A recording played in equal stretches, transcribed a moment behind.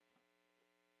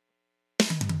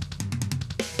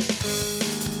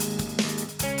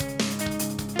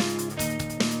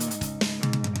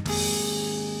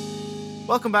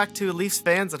Welcome back to Leafs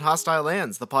Fans and Hostile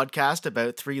Lands, the podcast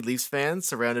about three Leafs fans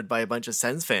surrounded by a bunch of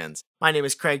Sens fans. My name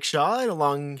is Craig Shaw, and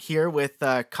along here with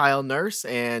Kyle Nurse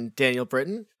and Daniel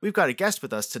Britton, we've got a guest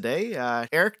with us today.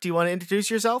 Eric, do you want to introduce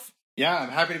yourself? Yeah, I'm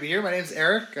happy to be here. My name's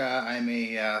Eric. I'm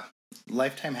a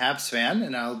lifetime Habs fan,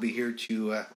 and I'll be here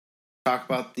to talk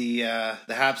about the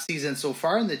Habs season so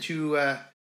far and the two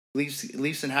Leafs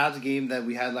and Habs game that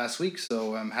we had last week.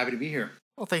 So I'm happy to be here.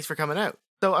 Well, thanks for coming out.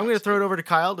 So I'm going to throw it over to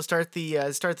Kyle to start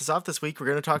this off this week. We're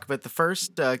going to talk about the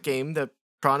first game, the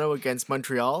Toronto against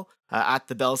Montreal at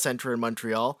the Bell Centre in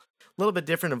Montreal. A little bit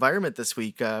different environment this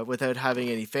week without having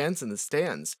any fans in the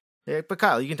stands. But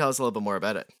Kyle, you can tell us a little bit more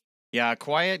about it. Yeah,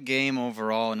 quiet game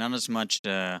overall. Not as much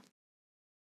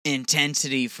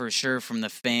intensity for sure from the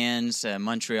fans.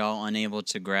 Montreal unable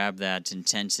to grab that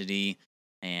intensity.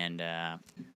 And,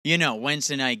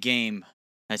 Wednesday night game.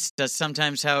 That's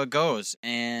sometimes how it goes.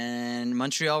 And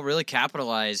Montreal really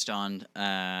capitalized on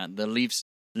the Leafs'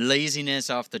 laziness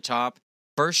off the top.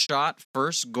 First shot,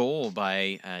 first goal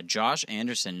by Josh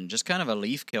Anderson. Just kind of a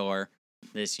Leaf killer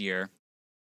this year.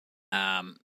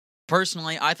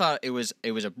 Personally, I thought it was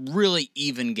a really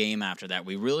even game after that.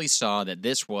 We really saw that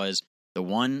this was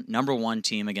the number one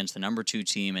team against the number two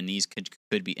team, and these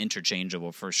could be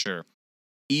interchangeable for sure.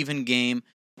 Even game.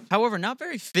 However, not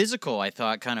very physical, I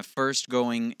thought, kind of first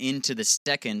going into the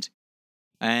second.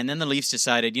 And then the Leafs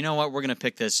decided, you know what, we're going to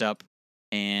pick this up.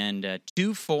 And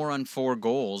 2 4-on-4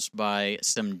 goals by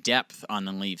some depth on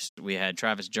the Leafs. We had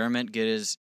Travis Dermott get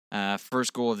his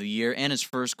first goal of the year and his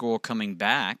first goal coming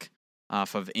back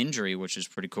off of injury, which is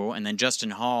pretty cool. And then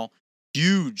Justin Holl,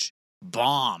 huge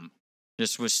bomb.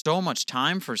 Just with so much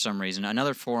time for some reason.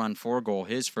 Another 4-on-4 goal,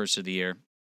 his first of the year.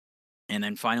 And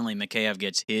then finally, Mikheyev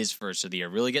gets his first of the year,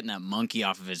 really getting that monkey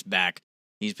off of his back.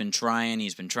 He's been trying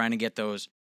to get those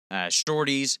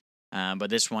shorties, but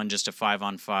this one just a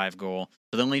 5-on-5 goal.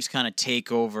 So the Leafs kind of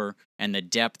take over, and the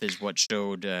depth is what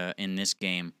showed in this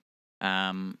game.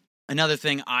 Another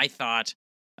thing I thought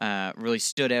really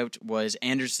stood out was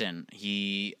Anderson.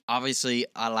 He obviously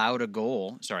allowed a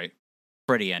goal. Sorry,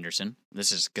 Freddie Anderson.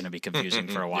 This is going to be confusing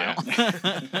for a while.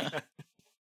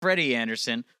 Freddie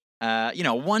Anderson.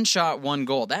 One shot, one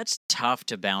goal. That's tough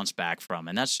to bounce back from.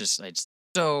 And that's just, it's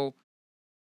so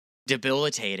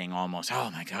debilitating almost.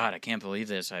 Oh my God, I can't believe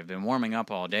this. I've been warming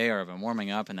up all day, or I've been warming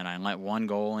up and then I let one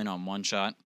goal in on one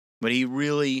shot. But he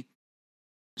really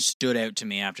stood out to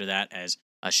me after that as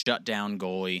a shutdown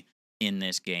goalie in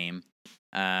this game.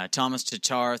 Thomas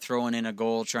Tatar throwing in a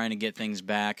goal, trying to get things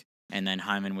back. And then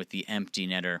Hyman with the empty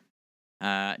netter.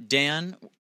 Dan,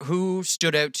 who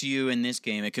stood out to you in this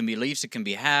game? It can be Leafs, it can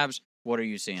be Habs. What are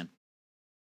you seeing?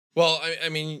 Well, I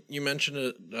mean, you mentioned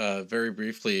it very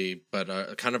briefly,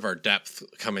 but kind of our depth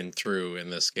coming through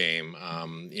in this game.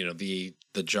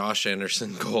 The Josh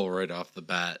Anderson goal right off the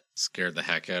bat scared the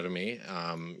heck out of me.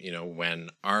 When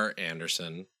our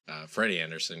Anderson, Freddie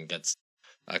Anderson, gets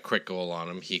a quick goal on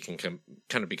him, he can kind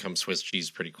of become Swiss cheese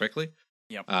pretty quickly.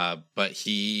 Yep. But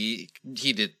he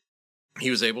did. He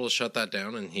was able to shut that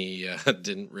down, and he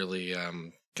didn't really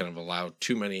kind of allow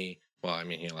too many. Well, I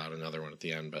mean, he allowed another one at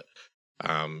the end, but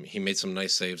he made some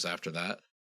nice saves after that.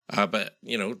 But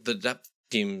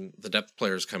the depth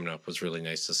players coming up was really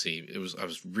nice to see. I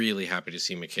was really happy to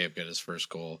see Mikheyev get his first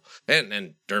goal,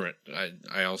 and Dermott.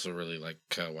 I also really like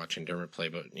watching Dermott play,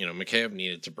 but Mikheyev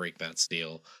needed to break that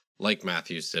steal like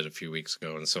Matthews did a few weeks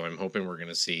ago, and so I'm hoping we're going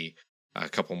to see a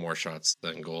couple more shots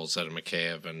than goals out of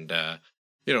Mikheyev, and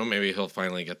maybe he'll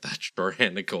finally get that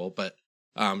short-handed goal. But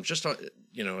just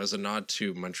as a nod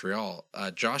to Montreal,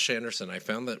 Josh Anderson, I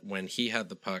found that when he had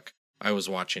the puck, I was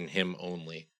watching him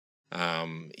only.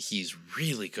 He's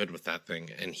really good with that thing,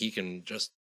 and he can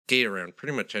just skate around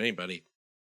pretty much anybody.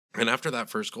 And after that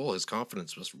first goal, his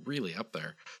confidence was really up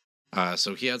there.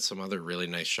 So he had some other really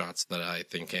nice shots that I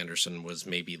think Anderson was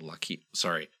maybe lucky.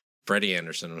 Sorry, Freddie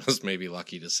Anderson was maybe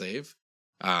lucky to save.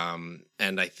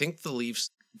 And I think the Leafs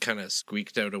kind of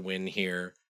squeaked out a win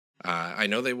here. I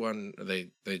know they won.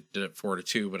 They did it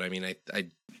 4-2, but I mean,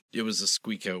 it was a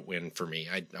squeak out win for me.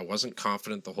 I wasn't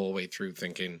confident the whole way through,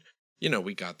 thinking,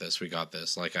 we got this,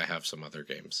 like I have some other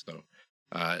games. So,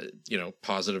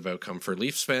 positive outcome for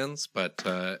Leafs fans. But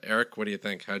Eric, what do you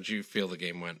think? How'd you feel the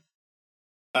game went?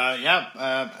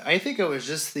 I think it was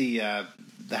just the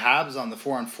Habs on the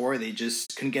 4-on-4. They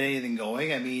just couldn't get anything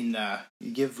going. I mean,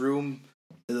 you give room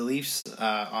to the Leafs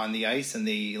on the ice, and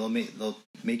they'll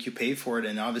make you pay for it.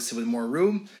 And obviously, with more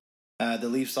room, the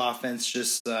Leafs offense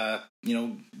just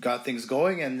got things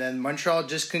going, and then Montreal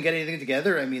just couldn't get anything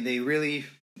together. I mean, they really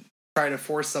try to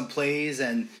force some plays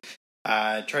and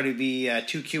try to be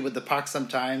too cute with the puck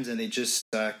sometimes, and they just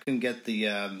couldn't get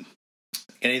the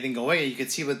get anything going. And you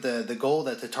could see with the goal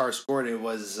that Tatar scored, it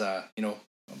was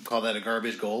call that a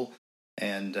garbage goal.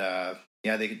 And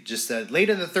they just late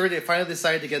in the third, they finally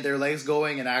decided to get their legs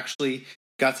going and actually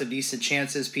got some decent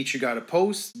chances. Petrie got a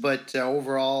post, but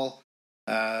overall,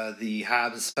 the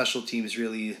Habs special teams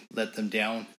really let them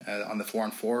down on the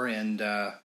 4-on-4. And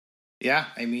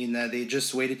they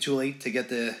just waited too late to get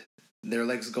their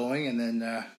legs going, and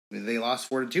then they lost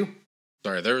 4-2.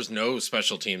 Sorry, there was no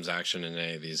special teams action in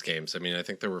any of these games. I mean, I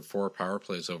think there were 4 power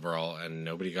plays overall, and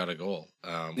nobody got a goal.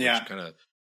 Which kind of,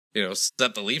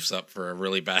 set the Leafs up for a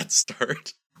really bad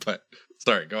start. But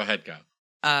sorry, go ahead,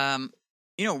 Kyle.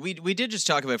 We did just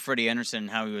talk about Freddie Anderson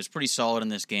and how he was pretty solid in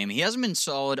this game. He hasn't been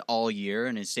solid all year,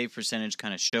 and his save percentage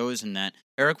kind of shows in that.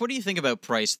 Eric, what do you think about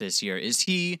Price this year? Is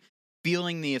he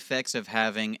feeling the effects of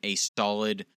having a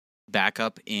solid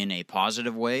backup in a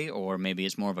positive way, or maybe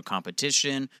it's more of a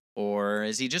competition, or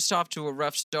is he just off to a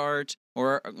rough start,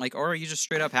 or are you just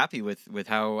straight up happy with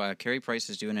how Carey Price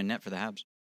is doing in net for the Habs?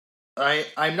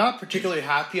 I'm not particularly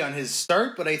happy on his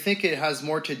start, but I think it has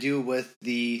more to do with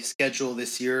the schedule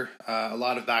this year. A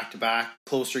lot of back-to-back,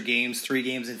 closer games, 3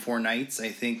 games in 4 nights. I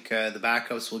think the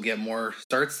backups will get more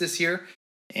starts this year,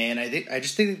 and I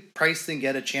just think Price didn't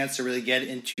get a chance to really get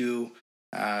into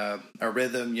a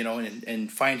rhythm,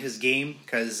 and find his game,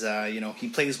 because he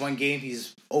plays one game,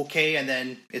 he's okay, and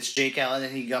then it's Jake Allen,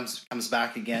 and he comes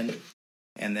back again,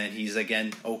 and then he's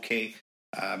again okay.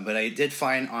 But I did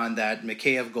find on that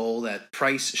Mikheyev goal that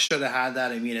Price should have had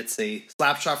that. I mean, it's a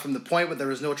slap shot from the point, but there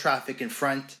was no traffic in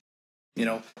front.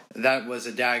 That was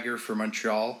a dagger for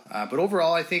Montreal. But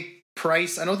overall, I think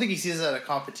Price, I don't think he sees it as a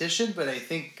competition, but I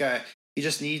think he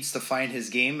just needs to find his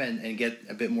game and get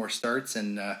a bit more starts.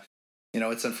 And,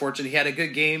 it's unfortunate. He had a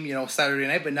good game, Saturday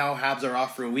night, but now Habs are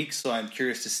off for a week. So I'm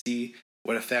curious to see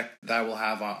what effect that will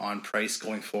have on Price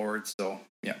going forward. So,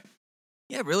 yeah.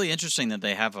 Yeah, really interesting that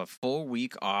they have a full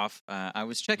week off. I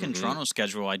was checking Toronto's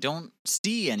schedule. I don't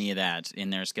see any of that in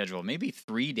their schedule. Maybe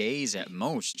 3 days at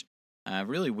most.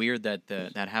 Really weird that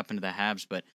that happened to the Habs.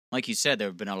 But like you said, there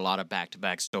have been a lot of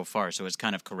back-to-backs so far, so it's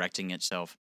kind of correcting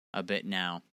itself a bit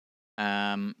now.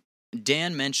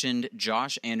 Dan mentioned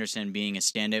Josh Anderson being a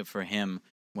standout for him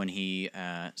when he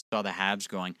saw the Habs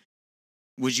going.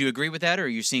 Would you agree with that, or are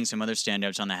you seeing some other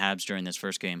standouts on the Habs during this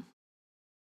first game?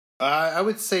 I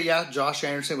would say, Josh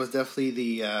Anderson was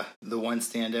definitely the one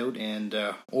standout, and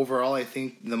overall, I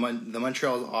think the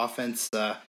Montreal offense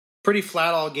pretty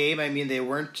flat all game. I mean, they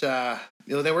weren't they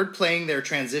weren't playing their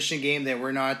transition game. They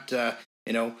were not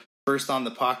first on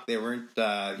the puck. They weren't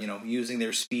using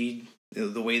their speed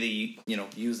the way they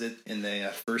use it in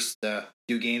the first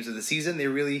few games of the season. They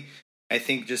really, I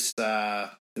think, just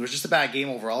it was just a bad game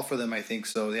overall for them. I think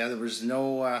so. Yeah, there was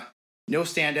no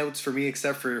standouts for me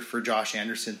except for Josh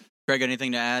Anderson. Greg,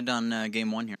 anything to add on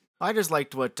game 1 here? I just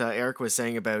liked what Eric was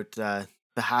saying about the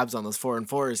Habs on those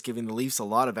 4-on-4s giving the Leafs a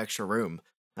lot of extra room.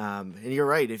 And you're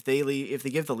right. If they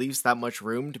give the Leafs that much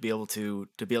room to be able to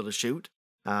shoot,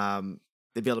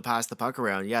 they'd be able to pass the puck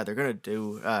around. Yeah, they're gonna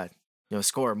do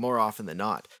score more often than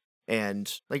not.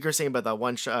 And like you're saying about that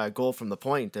one goal from the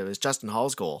point, it was Justin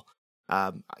Hall's goal.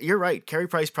 You're right. Carey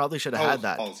Price probably should have had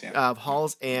that.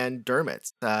 Hall's and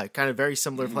Dermott's kind of very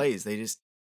similar plays. They just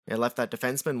left that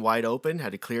defenseman wide open,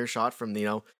 had a clear shot from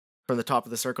the top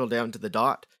of the circle down to the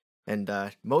dot. And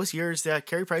most years,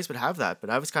 Carey Price would have that, but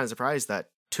I was kind of surprised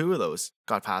that 2 of those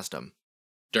got past him.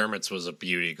 Dermott's was a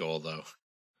beauty goal, though.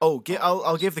 Oh,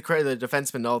 I'll give the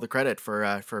defenseman all the credit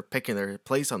for picking their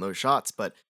place on those shots.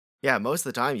 But yeah, most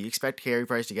of the time you expect Carey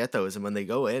Price to get those, and when they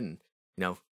go in,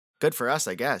 good for us,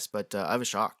 I guess. But I was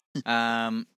shocked.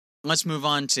 Let's move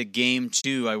on to game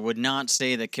 2. I would not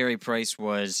say that Carey Price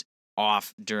was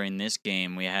off during this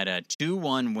game. We had a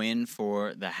 2-1 win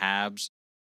for the Habs.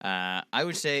 I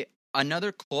would say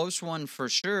another close one for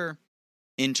sure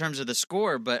in terms of the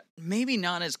score, but maybe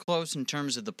not as close in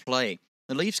terms of the play.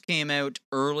 The Leafs came out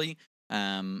early.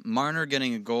 Marner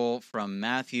getting a goal from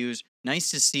Matthews. Nice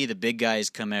to see the big guys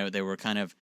come out. They were kind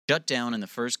of shut down in the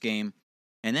first game.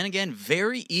 And then again,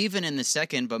 very even in the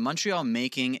second, but Montreal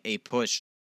making a push.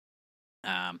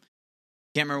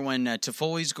 Can't remember when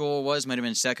Toffoli's goal was. Might have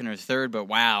been second or third, but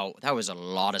wow, that was a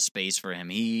lot of space for him.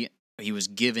 He was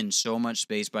given so much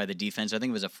space by the defense. I think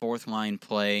it was a 4th-line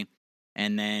play.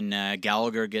 And then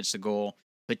Gallagher gets the goal.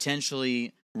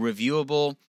 Potentially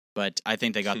reviewable, but I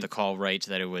think they got the call right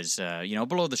that it was,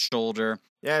 below the shoulder.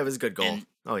 Yeah, it was a good goal.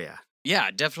 Oh, yeah.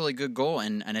 Yeah, definitely a good goal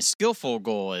and a skillful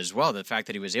goal as well. The fact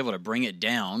that he was able to bring it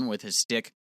down with his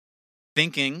stick,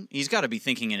 he's got to be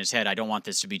thinking in his head, I don't want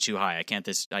this to be too high. I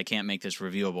can't make this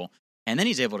reviewable. And then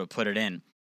he's able to put it in.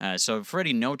 So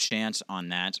Freddie, no chance on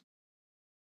that.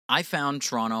 I found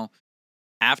Toronto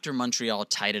after Montreal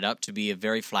tied it up to be a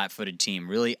very flat-footed team,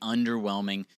 really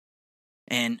underwhelming.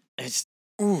 And it's,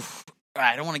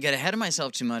 I don't want to get ahead of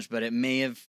myself too much, but it may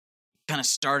have kind of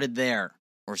started there.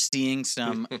 Or seeing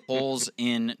some holes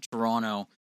in Toronto,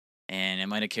 and it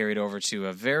might have carried over to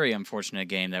a very unfortunate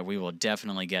game that we will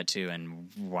definitely get to. And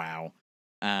wow,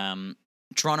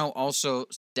 Toronto also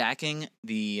stacking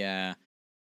the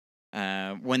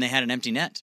when they had an empty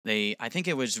net. I think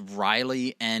it was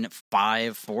Riley and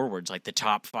 5 forwards, like the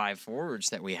top 5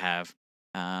 forwards that we have,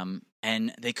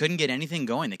 and they couldn't get anything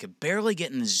going. They could barely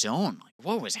get in the zone. Like,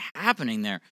 what was happening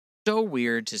there? So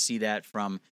weird to see that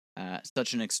from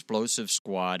such an explosive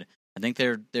squad. I think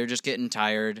they're just getting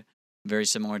tired, very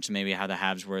similar to maybe how the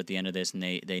Habs were at the end of this, and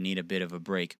they need a bit of a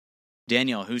break.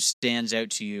 Daniel, who stands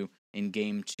out to you in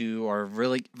Game 2,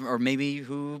 or maybe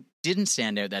who didn't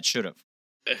stand out that should have?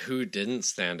 Who didn't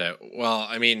stand out? Well,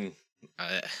 I mean,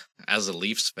 as a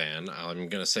Leafs fan, I'm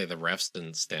going to say the refs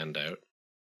didn't stand out.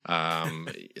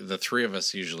 The three of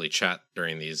us usually chat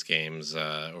during these games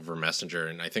over Messenger,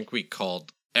 and I think we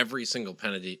called every single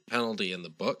penalty in the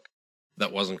book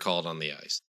that wasn't called on the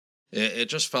ice. It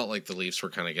just felt like the Leafs were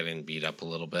kind of getting beat up a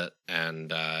little bit,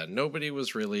 and nobody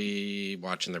was really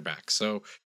watching their back. So,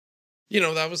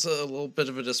 that was a little bit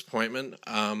of a disappointment.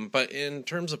 But in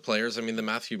terms of players, I mean, the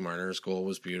Matthew Marner's goal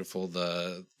was beautiful.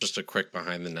 Just a quick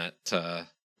behind the net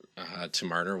to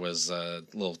Marner was a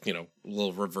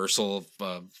little reversal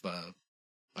of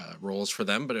roles for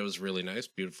them, but it was really nice,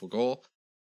 beautiful goal.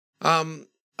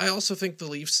 I also think the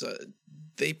Leafs,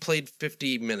 they played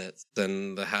 50 minutes,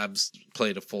 and the Habs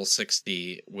played a full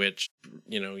 60, which,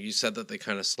 you said that they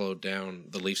kind of slowed down.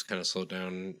 The Leafs kind of slowed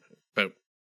down about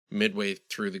midway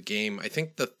through the game. I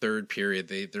think the third period,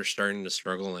 they're starting to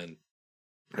struggle in,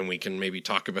 and we can maybe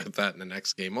talk about that in the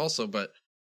next game also. But,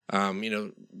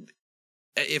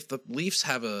 if the Leafs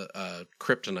have a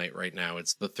kryptonite right now,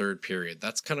 it's the third period.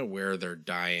 That's kind of where they're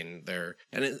dying there.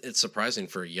 And it's surprising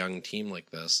for a young team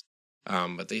like this.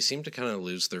 But they seem to kind of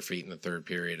lose their feet in the third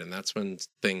period, and that's when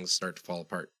things start to fall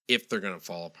apart, if they're going to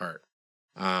fall apart.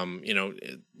 We're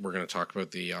going to talk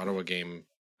about the Ottawa game.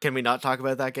 Can we not talk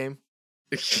about that game?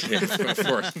 Yeah, of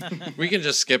course. We can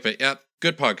just skip it. Yeah,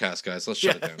 good podcast, guys. Let's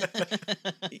shut it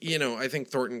down. I think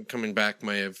Thornton coming back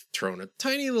might have thrown a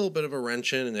tiny little bit of a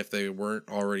wrench in, and if they weren't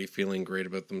already feeling great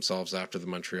about themselves after the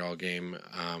Montreal game,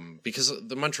 because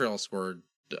the Montreal scored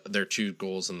their 2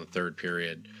 goals in the third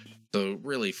period. So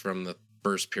really from the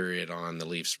first period on, the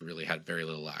Leafs really had very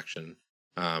little action.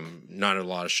 Not a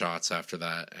lot of shots after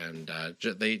that. And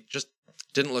they just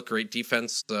didn't look great.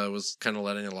 Defense was kind of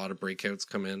letting a lot of breakouts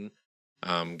come in.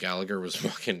 Gallagher was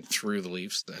walking through the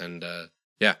Leafs. And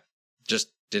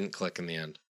just didn't click in the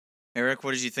end. Eric,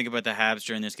 what did you think about the Habs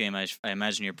during this game? I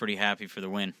imagine you're pretty happy for the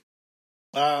win.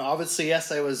 Obviously, yes,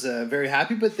 I was very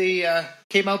happy. But they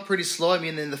came out pretty slow. I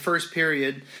mean, in the first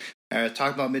period...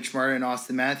 talk about Mitch Marner and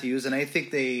Austin Matthews, and I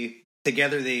think they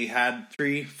had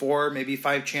 3, 4, maybe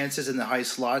 5 chances in the high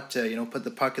slot to put the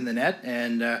puck in the net,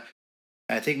 and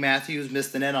I think Matthews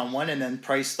missed the net on one, and then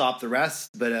Price stopped the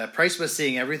rest. But Price was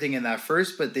seeing everything in that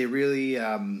first, but they really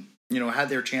had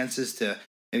their chances to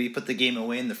maybe put the game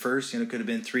away in the first. It could have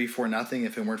been 3-4-0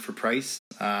 if it weren't for Price.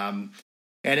 And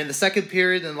in the second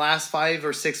period, in the last 5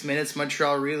 or 6 minutes,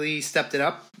 Montreal really stepped it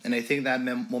up, and I think that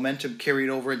momentum carried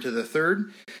over into the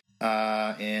third.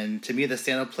 And to me, the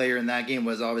standout player in that game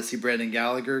was obviously Brendan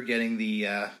Gallagher getting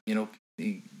the,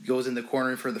 he goes in the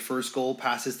corner for the first goal,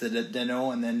 passes to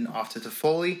Danault, and then off to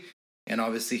Toffoli. And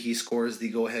obviously he scores the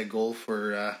go-ahead goal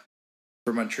for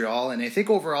Montreal. And I think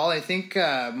overall,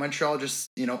 Montreal just,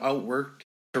 outworked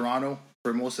Toronto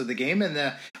for most of the game. And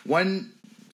the one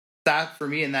stat for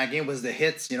me in that game was the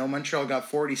hits. Montreal got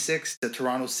 46 to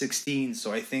Toronto 16.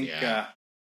 So I think... Yeah.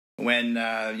 When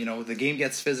the game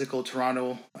gets physical,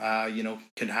 Toronto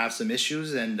can have some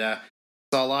issues, and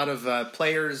saw a lot of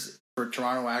players for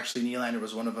Toronto. Actually, Nylander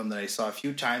was one of them that I saw a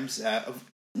few times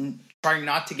trying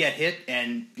not to get hit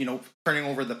and turning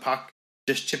over the puck,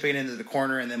 just chipping it into the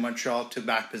corner, and then Montreal took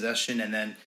back possession, and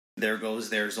then there goes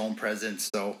their zone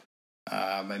presence. So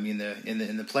in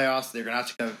the playoffs, they're gonna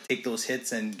have to take those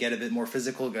hits and get a bit more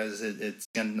physical because it's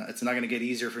not gonna get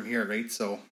easier from here, right?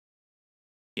 So.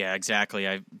 Yeah, exactly.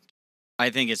 I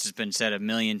think it's just been said a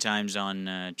million times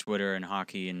on Twitter and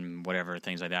hockey and whatever,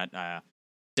 things like that.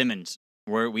 Simmons,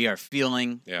 we are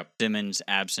feeling Simmons'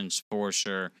 absence for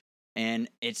sure. And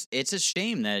it's a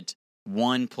shame that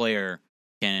one player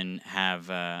can have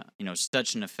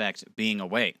such an effect being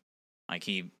away. Like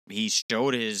he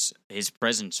showed his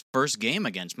presence first game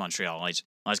against Montreal. Like,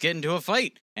 let's get into a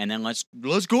fight, and then let's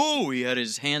go. He had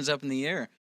his hands up in the air,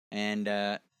 and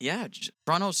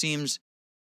Toronto seems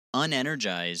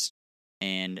unenergized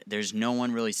and there's no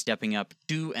one really stepping up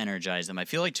to energize them. I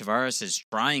feel like Tavares is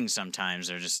trying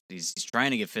sometimes. He's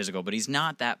trying to get physical, but he's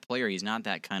not that player. He's not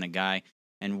that kind of guy.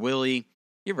 And Willie,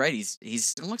 you're right. He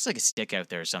looks like a stick out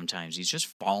there sometimes. He's just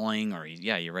falling, or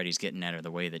you're right. He's getting out of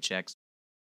the way of the checks.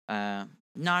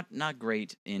 Not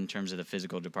great in terms of the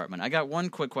physical department. I got one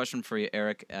quick question for you,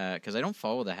 Eric, because I don't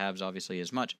follow the Habs obviously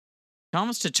as much.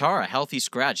 Thomas Tatar, a healthy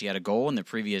scratch. He had a goal in the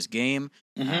previous game.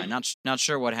 Not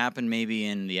sure what happened maybe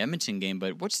in the Edmonton game,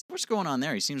 but what's going on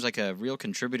there? He seems like a real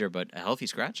contributor, but a healthy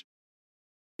scratch.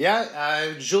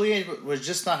 Yeah, Julien was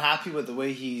just not happy with the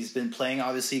way he's been playing.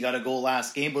 Obviously, he got a goal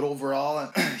last game, but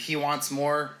overall, he wants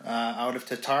more out of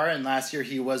Tatar. And last year,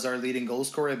 he was our leading goal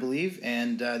scorer, I believe.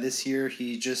 And this year,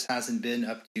 he just hasn't been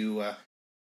up to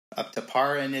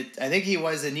par. And I think he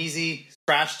was an easy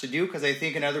scratch to do, because I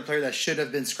think another player that should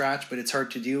have been scratched, but it's hard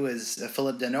to do, is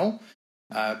Philip Danault.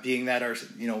 Being that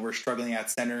we're struggling at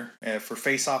center for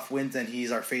face-off wins, and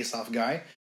he's our face-off guy.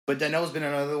 But Danault's been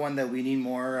another one that we need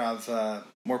more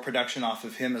production off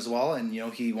of him as well. And,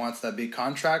 he wants that big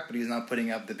contract, but he's not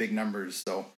putting up the big numbers.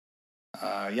 So,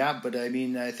 but I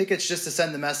mean, I think it's just to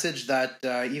send the message that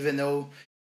even though,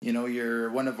 you're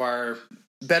one of our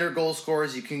better goal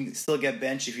scorers, you can still get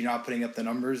benched if you're not putting up the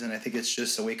numbers. And I think it's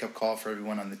just a wake-up call for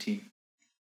everyone on the team.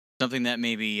 Something that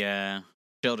maybe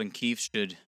Sheldon Keefe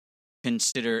should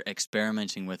consider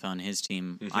experimenting with on his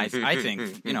team. I think,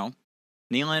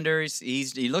 Nylander,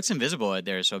 he looks invisible out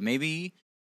there, so maybe,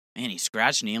 he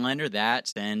scratched Nylander. That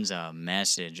sends a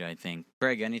message, I think.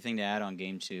 Greg, anything to add on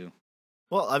Game 2?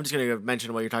 Well, I'm just going to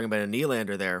mention what you're talking about in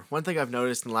Nylander there. One thing I've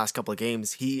noticed in the last couple of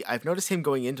games, I've noticed him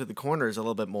going into the corners a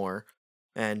little bit more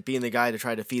and being the guy to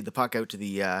try to feed the puck out to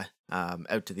the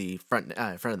front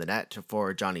of the net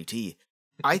for Johnny T.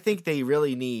 I think they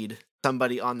really need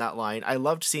somebody on that line. I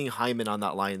loved seeing Hyman on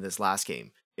that line this last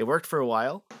game. It worked for a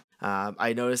while.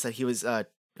 I noticed that he was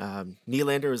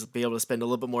Nylander was able to spend a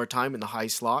little bit more time in the high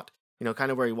slot,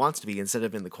 kind of where he wants to be instead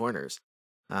of in the corners.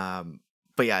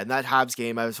 But yeah, in that Habs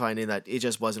game, I was finding that it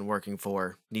just wasn't working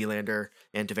for Nylander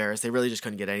and Tavares. They really just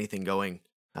couldn't get anything going.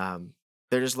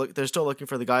 They're still looking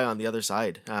for the guy on the other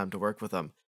side to work with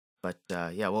them. But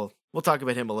we'll talk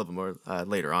about him a little bit more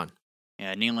later on.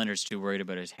 Yeah, Nylander's too worried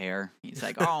about his hair. He's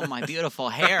like, "Oh, my beautiful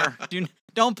hair!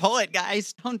 Don't pull it,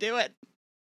 guys! Don't do it."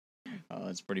 Oh,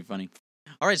 that's pretty funny.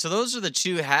 All right, so those are the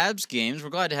two Habs games. We're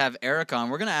glad to have Eric on.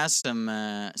 We're going to ask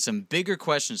some bigger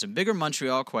questions, some bigger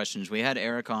Montreal questions. We had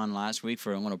Eric on last week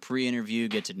for a little pre-interview,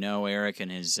 get to know Eric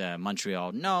and his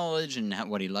Montreal knowledge and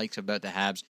what he likes about the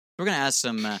Habs. We're going to ask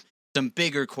some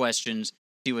bigger questions,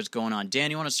 see what's going on.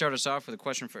 Dan, you want to start us off with a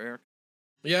question for Eric?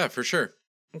 Yeah, for sure.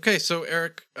 Okay, so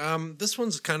Eric, this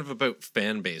one's kind of about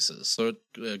fan bases, so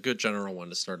a good general one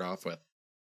to start off with.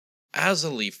 As a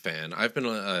Leaf fan, I've been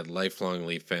a lifelong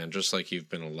Leaf fan, just like you've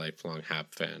been a lifelong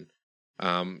Hab fan.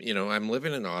 I'm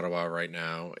living in Ottawa right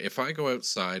now. If I go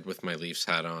outside with my Leafs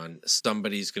hat on,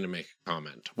 somebody's going to make a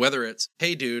comment. Whether it's,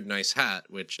 "Hey dude, nice hat,"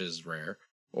 which is rare,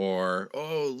 or,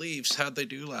 "Oh, Leafs, how'd they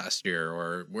do last year?"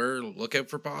 or, "Look out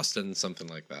for Boston," something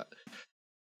like that.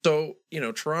 So,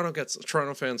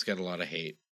 Toronto fans get a lot of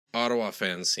hate. Ottawa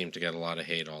fans seem to get a lot of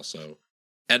hate also.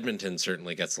 Edmonton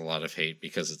certainly gets a lot of hate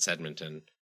because it's Edmonton.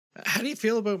 How do you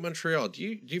feel about Montreal? Do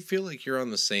you feel like you're on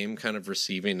the same kind of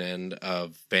receiving end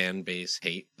of fan base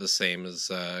hate, the same as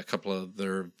a couple of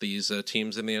these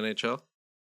teams in the NHL?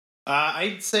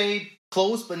 I'd say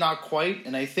close, but not quite.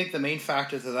 And I think the main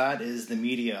factor to that is the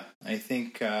media. I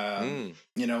think, TSN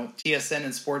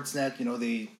and Sportsnet,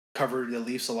 they cover the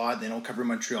Leafs a lot. They don't cover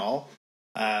Montreal.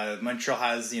 Montreal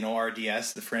has,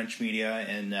 RDS, the French media,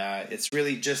 and it's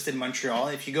really just in Montreal.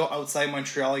 If you go outside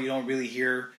Montreal, you don't really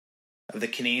hear of the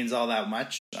Canadiens all that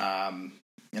much.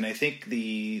 And I think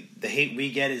the hate we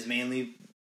get is mainly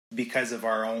because of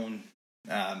our own,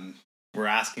 we're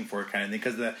asking for it kind of thing.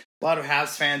 Because a lot of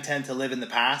Habs fans tend to live in the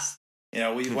past.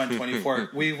 We've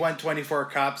won 24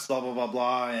 cups, blah, blah, blah,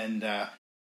 blah.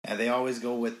 And they always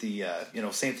go with the,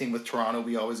 same thing with Toronto.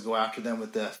 We always go after them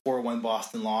with the 4-1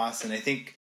 Boston loss. And I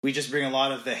think we just bring a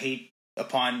lot of the hate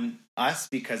upon us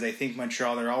because I think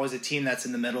Montreal, they're always a team that's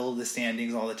in the middle of the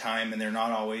standings all the time. And they're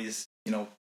not always,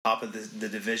 top of the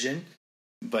division.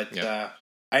 But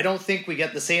I don't think we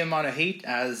get the same amount of hate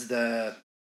as the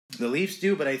Leafs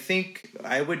do. But I think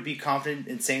I would be confident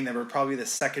in saying that we're probably the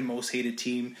second most hated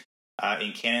team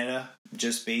in Canada,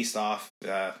 just based off,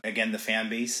 again, the fan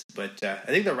base. But I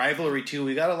think the rivalry, too,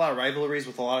 we got a lot of rivalries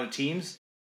with a lot of teams.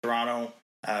 Toronto,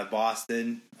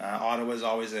 Boston, Ottawa is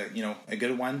always a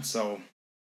good one. So,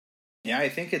 yeah, I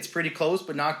think it's pretty close,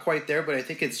 but not quite there. But I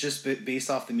think it's just based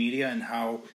off the media and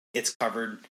how it's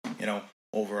covered,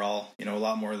 overall, a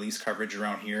lot more Leafs coverage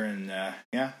around here, and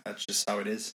yeah, that's just how it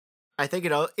is. I think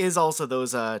it is also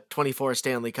those 24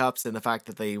 Stanley Cups and the fact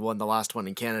that they won the last one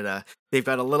in Canada. They've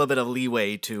got a little bit of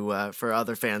leeway to for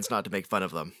other fans not to make fun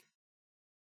of them.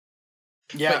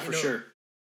 Yeah, But, for sure.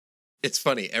 It's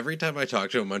funny. Every time I talk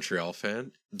to a Montreal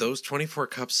fan, those 24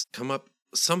 cups come up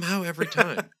somehow every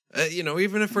time.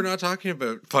 Even if we're not talking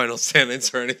about final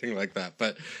standings or anything like that.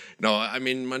 But no, I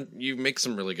mean, you make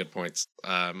some really good points.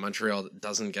 Montreal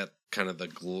doesn't get kind of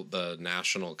the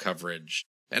national coverage,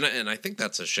 and I think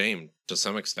that's a shame to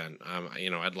some extent.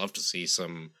 I'd love to see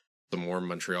some more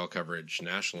Montreal coverage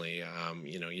nationally.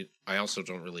 I also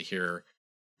don't really hear.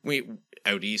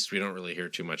 Out east, we don't really hear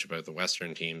too much about the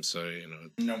Western teams, so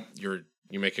No.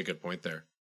 you make a good point there.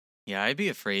 Yeah, I'd be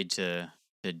afraid to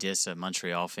diss a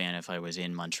Montreal fan if I was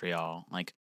in Montreal. Like,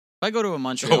 if I go to a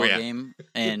Montreal game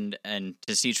and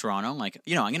to see Toronto, like,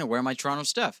 I'm gonna wear my Toronto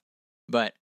stuff,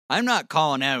 but I'm not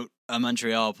calling out a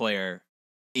Montreal player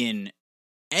in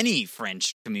any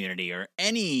French community or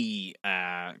any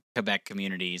Quebec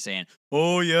community saying,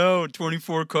 "Oh yeah,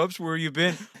 24 cups, where you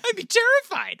been?" I'd be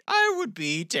terrified. I would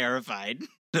be terrified.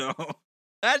 So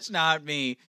that's not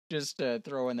me just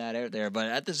throwing that out there. But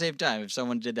at the same time, if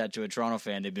someone did that to a Toronto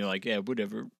fan, they'd be like, "Yeah,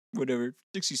 whatever,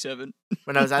 67."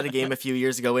 When I was at a game a few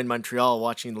years ago in Montreal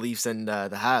watching the Leafs and the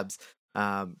Habs,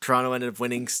 Toronto ended up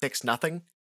winning 6-0.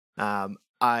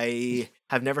 I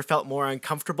have never felt more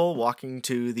uncomfortable walking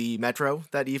to the Metro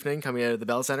that evening, coming out of the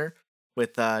Bell Center,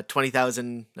 with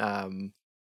 20,000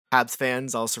 Habs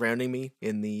fans all surrounding me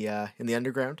in the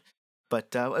underground.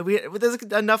 But there's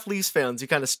enough Leafs fans who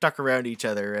kind of stuck around each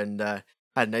other and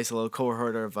had a nice little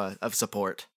cohort of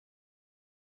support.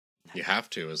 You have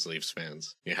to, as Leafs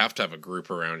fans. You have to have a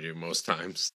group around you most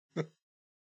times.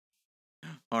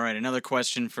 All right, another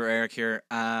question for Eric here.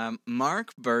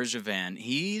 Marc Bergevin,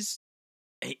 he's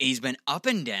been up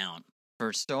and down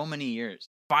for so many years.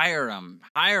 Fire him,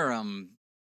 hire him,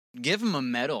 give him a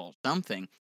medal, something.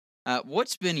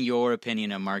 What's been your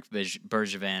opinion of Marc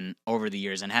Bergevin over the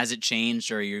years, and has it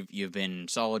changed, or you've been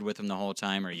solid with him the whole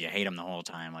time, or you hate him the whole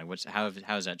time? Like, how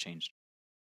has that changed?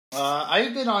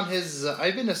 I've been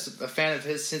a fan of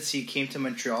his since he came to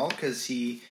Montreal, because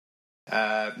he,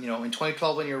 in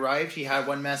 2012 when he arrived, he had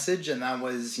one message, and that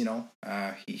was,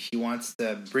 he wants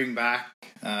to bring back,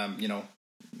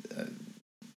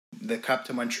 the cup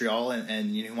to Montreal,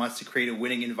 and he wants to create a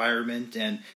winning environment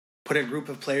and put a group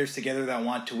of players together that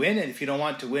want to win. And if you don't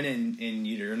want to win and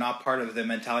you're not part of the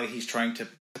mentality he's trying to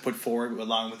put forward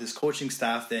along with his coaching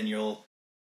staff, then you'll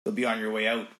be on your way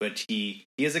out. But he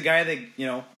is a guy that,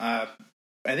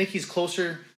 I think he's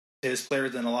closer to his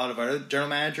players than a lot of other general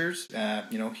managers.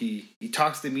 He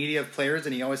talks to the media of players,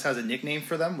 and he always has a nickname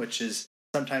for them, which is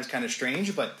sometimes kind of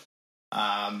strange. But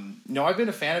I've been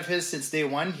a fan of his since day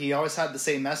one. He always had the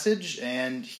same message,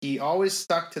 and he always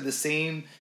stuck to the same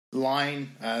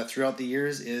line throughout the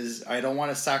years, is I don't want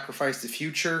to sacrifice the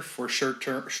future for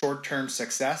short-term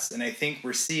success. And I think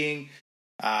we're seeing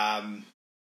the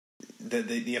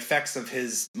the effects of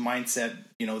his mindset,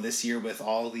 this year with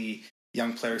all the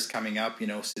young players coming up,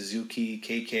 Suzuki,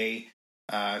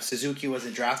 KK. Suzuki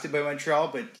wasn't drafted by Montreal,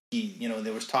 but he,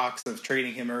 there was talks of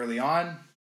trading him early on,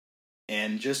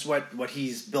 and just what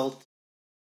he's built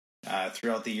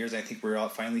throughout the years. I think we're all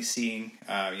finally seeing,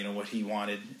 what he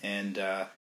wanted. And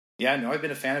I've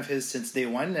been a fan of his since day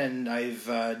one, and I've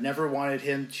never wanted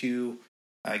him to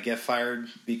get fired,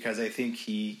 because I think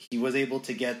he was able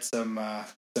to get some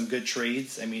good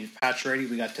trades. I mean, Pacioretty,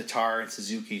 we got Tatar and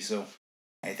Suzuki, so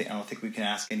I don't think we can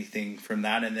ask anything from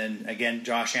that. And then again,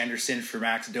 Josh Anderson for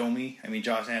Max Domi. I mean,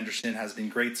 Josh Anderson has been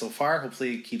great so far.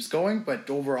 Hopefully it keeps going, but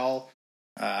overall,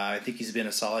 I think he's been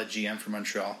a solid GM for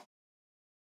Montreal.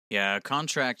 Yeah, a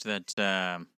contract that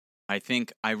I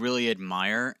think I really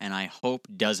admire, and I hope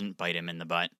doesn't bite him in the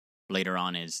butt later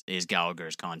on, is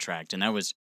Gallagher's contract. And that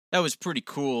was pretty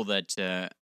cool that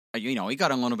he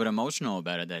got a little bit emotional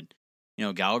about it, that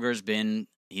Gallagher's been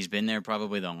there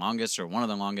probably the longest, or one of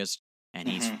the longest, and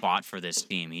he's fought for this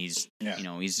team. He's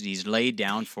laid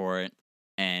down for it,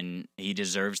 and he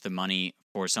deserves the money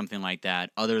for something like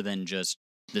that, other than just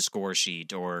the score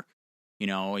sheet, or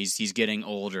he's getting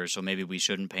older, so maybe we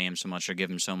shouldn't pay him so much or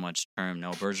give him so much term.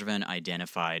 No, Bergevin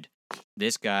identified,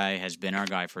 this guy has been our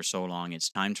guy for so long. It's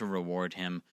time to reward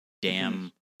him.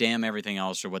 Damn everything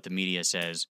else or what the media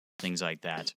says, things like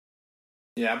that.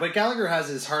 Yeah, but Gallagher has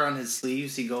his heart on his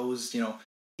sleeves. He goes,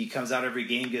 he comes out every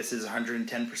game, gets his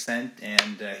 110%,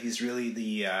 and he's really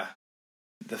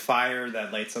the fire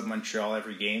that lights up Montreal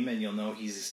every game. And you'll know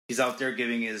he's out there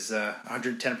giving his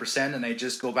 110%. And I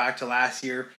just go back to last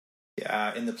year.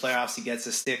 in the playoffs he gets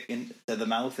a stick into the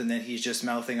mouth, and then he's just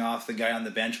mouthing off the guy on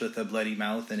the bench with a bloody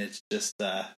mouth, and it's just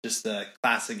a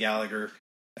classic Gallagher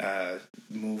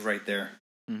move right there.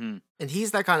 Mm-hmm. And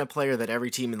he's that kind of player that every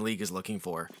team in the league is looking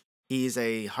for. He's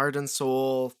a heart and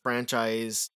soul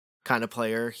franchise kind of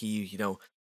player. He,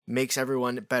 makes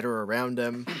everyone better around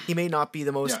him. He may not be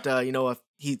the most,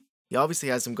 he obviously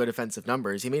has some good offensive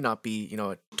numbers. He may not be,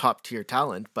 a top tier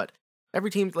talent, but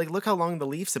every team, look how long the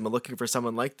Leafs have been looking for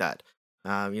someone like that.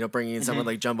 Bringing in someone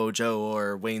like Jumbo Joe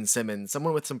or Wayne Simmons,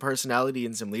 someone with some personality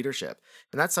and some leadership.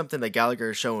 And that's something that Gallagher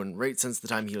has shown right since the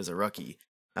time he was a rookie.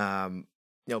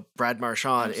 Brad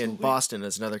Marchand in Boston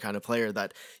is another kind of player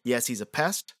that, yes, he's a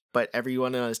pest, but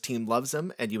everyone on his team loves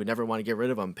him, and you would never want to get rid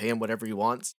of him. Pay him whatever he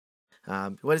wants.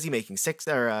 What is he making?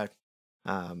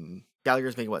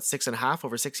 Gallagher's making 6.5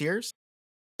 over 6 years?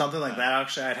 Something like that.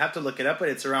 Actually, I'd have to look it up, but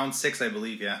it's around 6, I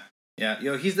believe. Yeah.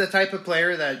 He's the type of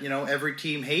player that every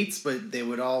team hates, but they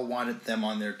would all want them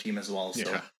on their team as well. So.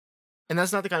 Yeah. And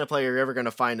that's not the kind of player you're ever going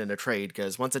to find in a trade,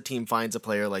 because once a team finds a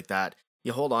player like that,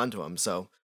 you hold on to him. So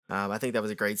I think that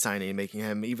was a great signing, making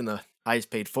him even the highest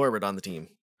paid forward on the team.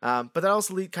 But that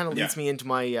also leads me into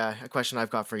my a question I've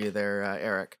got for you there,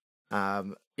 Eric.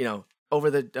 Over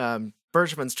the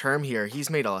Bergevin's term here, he's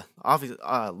made a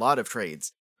lot of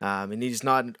trades, and he's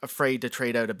not afraid to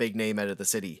trade out a big name out of the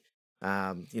city.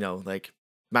 Like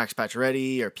Max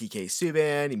Pacioretty or PK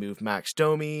Subban. He moved Max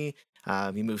Domi.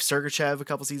 He moved Sergachev a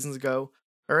couple seasons ago.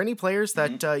 Are any players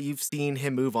that you've seen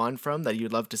him move on from that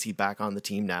you'd love to see back on the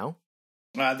team now?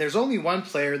 There's only one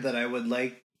player that I would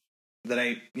like, that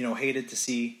I hated to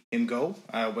see him go,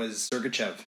 was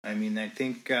Sergachev. I mean, I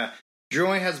think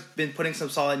Drouin has been putting some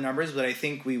solid numbers, but I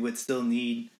think we would still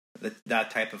need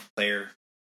that type of player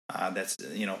that's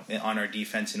on our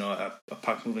defense. A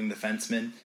puck moving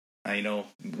defenseman.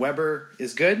 Weber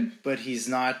is good, but he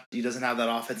doesn't have that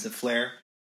offensive flair.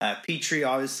 Petrie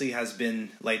obviously has been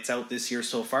lights out this year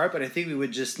so far, but I think we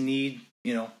would just need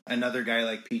another guy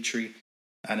like Petrie,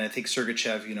 and I think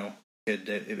Sergachev could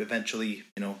eventually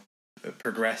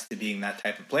progress to being that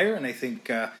type of player, and I think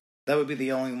that would be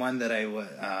the only one that I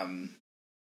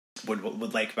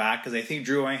would like back, because I think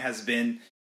Drouin has been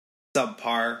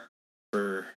subpar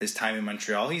for his time in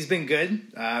Montreal. He's been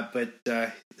good, but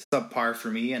subpar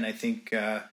for me, and I think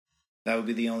that would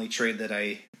be the only trade that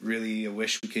I really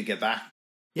wish we could get back.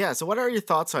 Yeah, so what are your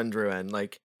thoughts on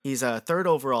Drouin? He's a 3rd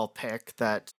overall pick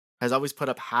that has always put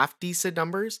up half-decent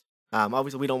numbers.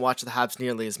 Obviously, we don't watch the Habs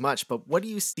nearly as much, but what do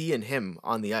you see in him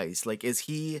on the ice? Is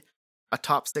he a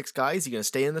top 6 guy? Is he going to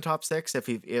stay in the top 6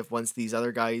 if once these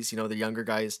other guys, the younger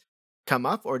guys, come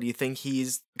up? Or do you think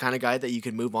he's the kind of guy that you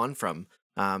can move on from,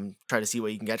 try to see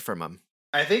what you can get from him?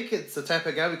 I think it's the type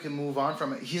of guy we can move on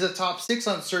from. He's a top 6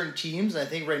 on certain teams. I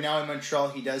think right now in Montreal,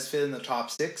 he does fit in the top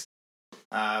 6.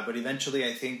 But eventually,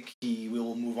 I think we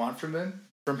will move on from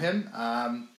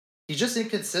him. He's just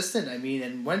inconsistent. I mean,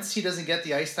 and once he doesn't get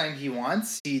the ice time he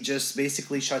wants, he just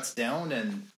basically shuts down.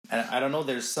 And I don't know,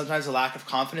 there's sometimes a lack of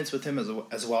confidence with him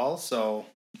as well. So,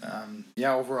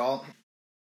 overall,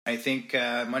 I think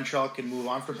Montreal can move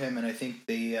on from him. And I think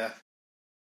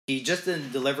he just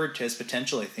didn't deliver to his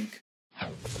potential, I think.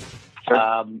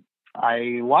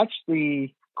 I watched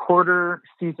the quarter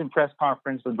season press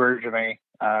conference with Bergevin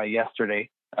yesterday.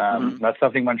 That's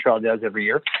something Montreal does every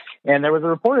year. And there was a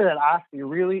reporter that asked a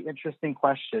really interesting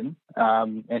question.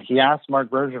 And he asked Marc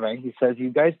Bergevin, he says,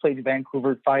 you guys played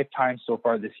Vancouver 5 times so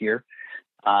far this year.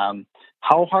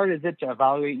 How hard is it to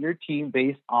evaluate your team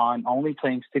based on only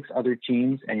playing 6 other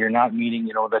teams and you're not meeting,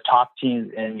 the top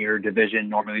teams in your division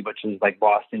normally, which is like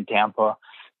Boston, Tampa.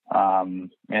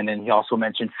 And then he also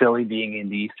mentioned Philly being in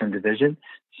the Eastern Division.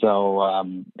 So,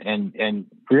 and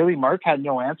really Mark had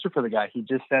no answer for the guy. He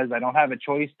just says, I don't have a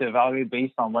choice to evaluate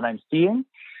based on what I'm seeing.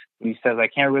 He says, I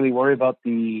can't really worry about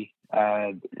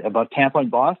about Tampa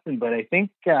and Boston, but I think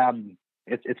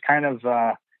it's kind of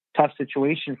a tough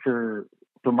situation for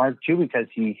Mark too, because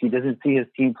he doesn't see his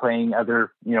team playing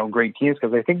other, great teams.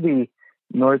 Because I think the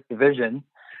North Division,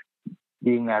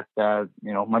 being that,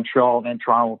 Montreal and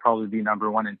Toronto will probably be number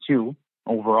 1 and 2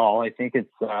 overall. I think it's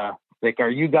are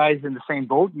you guys in the same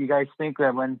boat? You guys think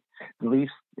that when the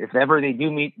Leafs, if ever they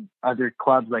do meet other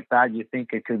clubs like that, you think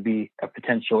it could be a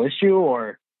potential issue,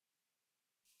 or?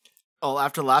 Oh,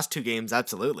 after the last 2 games,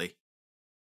 absolutely.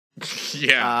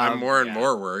 Yeah, I'm more and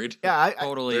more worried. Yeah, I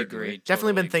totally agree.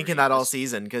 Definitely Totally been thinking agree. that all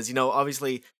season, because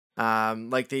obviously,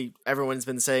 everyone's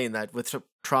been saying that with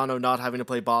Toronto not having to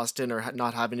play Boston or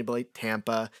not having to play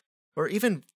Tampa, or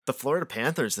even the Florida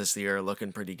Panthers this year are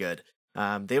looking pretty good.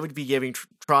 They would be giving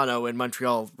Toronto and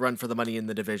Montreal run for the money in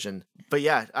the division. But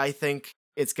yeah, I think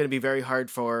it's going to be very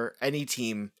hard for any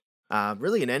team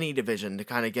really in any division, to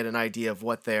kind of get an idea of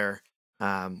what their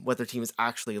team is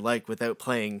actually like without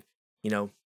playing, the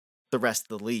rest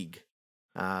of the league.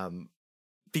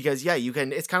 Because you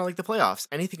can. It's kind of like the playoffs.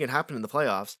 Anything can happen in the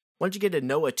playoffs. Once you get to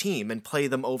know a team and play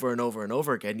them over and over and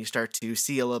over again, you start to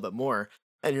see a little bit more,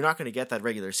 and you're not going to get that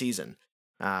regular season.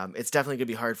 It's definitely going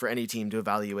to be hard for any team to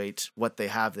evaluate what they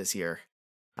have this year.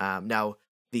 Now,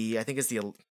 I think it's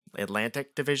the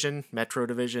Atlantic Division, Metro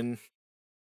Division.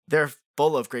 They're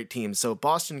full of great teams, so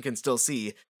Boston can still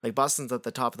see, like, Boston's at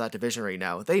the top of that division right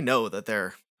now. They know that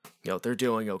they're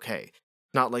doing okay.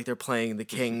 Not like they're playing the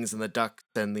Kings and the Ducks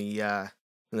and the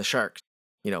Sharks,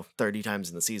 30 times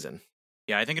in the season.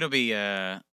 Yeah, I think it'll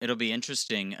be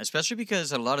interesting, especially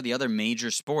because a lot of the other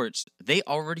major sports, they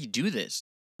already do this.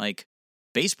 Like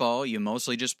baseball, you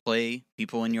mostly just play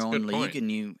people in your own league,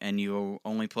 and you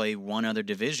only play one other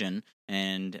division.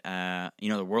 And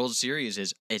the World Series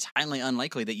it's highly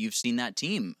unlikely that you've seen that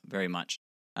team very much.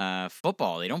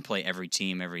 Football, they don't play every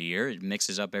team every year; it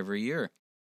mixes up every year.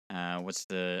 What's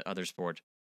the other sport?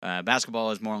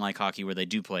 Basketball is more like hockey, where they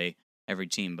do play every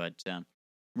team, but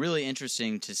really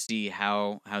interesting to see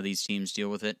how these teams deal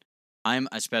with it. I'm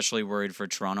especially worried for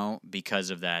Toronto because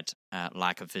of that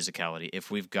lack of physicality.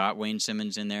 If we've got Wayne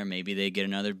Simmons in there, maybe they get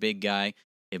another big guy.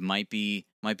 It might be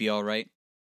all right.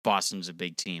 Boston's a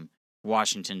big team.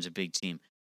 Washington's a big team.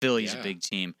 Philly's a big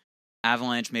team.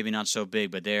 Avalanche maybe not so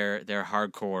big, but they're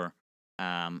hardcore.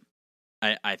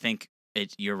 I think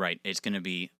you're right. It's going to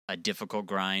be a difficult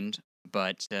grind,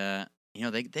 but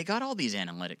they got all these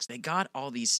analytics. They got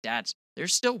all these stats. They're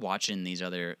still watching these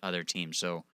other teams.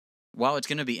 So while it's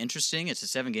going to be interesting, it's a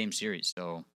 7-game series.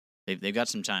 So they've got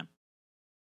some time.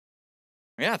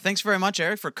 Yeah, thanks very much,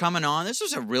 Eric, for coming on. This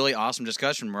was a really awesome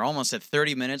discussion. We're almost at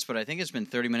 30 minutes, but I think it's been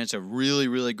 30 minutes of really,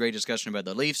 really great discussion about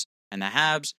the Leafs and the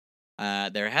Habs.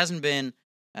 There hasn't been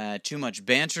too much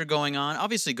banter going on.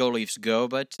 Obviously, go Leafs, go.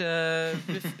 But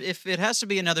if it has to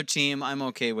be another team, I'm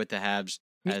okay with the Habs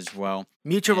as well.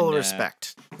 Mutual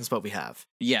respect is what we have.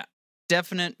 Yeah,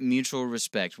 definite mutual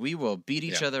respect. We will beat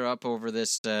each other up over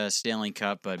this Stanley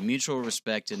Cup, but mutual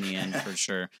respect in the end for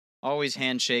sure. Always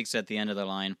handshakes at the end of the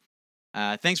line.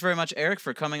 Thanks very much, Eric,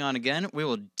 for coming on again. We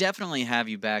will definitely have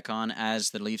you back on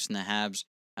as the Leafs and the Habs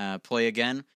play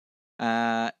again.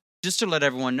 Just to let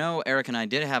everyone know, Eric and I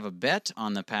did have a bet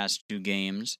on the past 2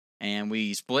 games, and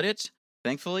we split it,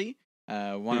 thankfully.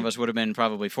 One of us would have been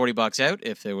probably $40 out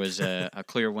if there was a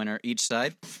clear winner each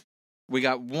side. We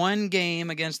got 1 game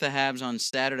against the Habs on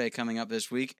Saturday coming up this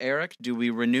week. Eric, do we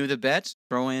renew the bet?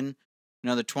 Throw in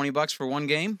another $20 for 1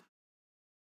 game?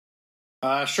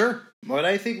 Sure. But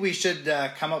I think we should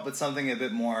come up with something a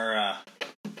bit more,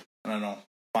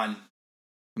 fun.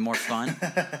 More fun?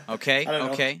 Okay,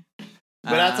 okay.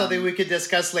 But that's something we could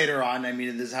discuss later on. I mean,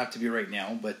 it doesn't have to be right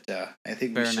now, but I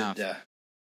think we should.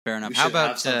 Fair enough. How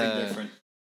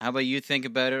about you think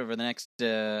about it over the next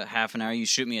half an hour? You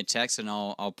shoot me a text, and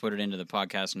I'll put it into the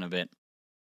podcast in a bit.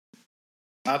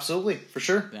 Absolutely, for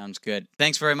sure. Sounds good.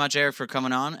 Thanks very much, Eric, for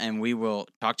coming on, and we will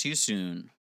talk to you soon.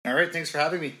 All right, thanks for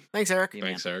having me. Thanks, Eric.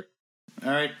 Thanks, Eric.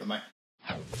 All right, bye-bye.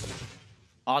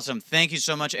 Awesome. Thank you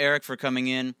so much, Eric, for coming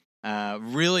in.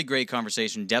 Really great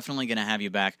conversation. Definitely going to have you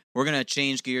back. We're going to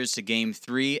change gears to Game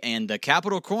 3 and the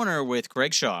Capital Corner with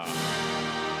Craig Shaw.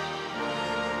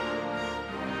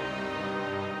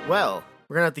 Well,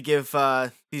 we're going to have to give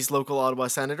these local Ottawa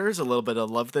Senators a little bit of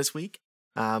love this week.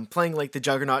 Playing like the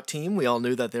juggernaut team we all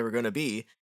knew that they were going to be.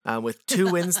 With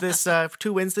 2 wins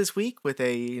this week with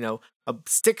a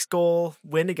 6-goal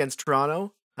win against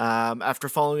Toronto. After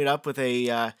following it up with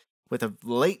a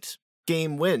late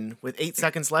game win with 8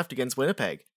 seconds left against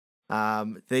Winnipeg.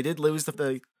 They did lose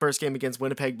the first game against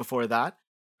Winnipeg before that,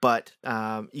 but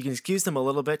you can excuse them a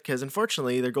little bit because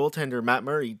unfortunately their goaltender Matt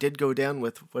Murray did go down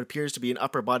with what appears to be an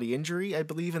upper body injury, I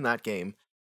believe, in that game.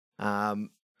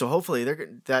 So hopefully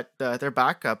their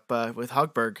backup with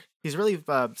Hogberg, he's really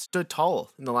stood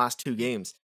tall in the last 2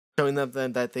 games, showing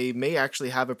them that they may actually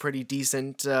have a pretty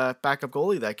decent backup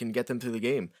goalie that can get them through the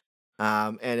game.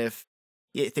 And if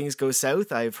things go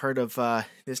south, I've heard of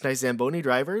this nice Zamboni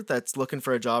driver that's looking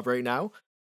for a job right now.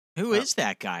 Who is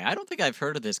that guy? I don't think I've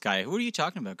heard of this guy. Who are you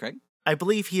talking about, Craig? I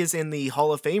believe he is in the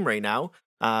Hall of Fame right now.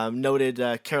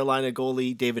 Noted Carolina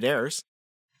goalie David Ayres.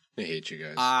 I hate you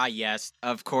guys. Yes,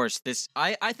 of course.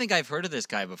 I think I've heard of this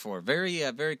guy before.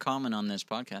 Very common on this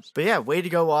podcast. But yeah, way to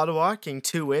go, Ottawa, getting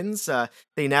 2 wins.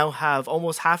 They now have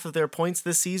almost half of their points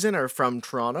this season are from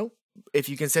Toronto. If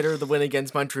you consider the win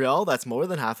against Montreal, that's more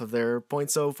than half of their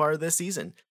points so far this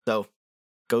season. So,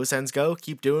 go Sens go,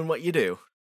 keep doing what you do.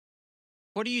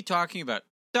 What are you talking about?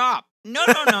 Stop.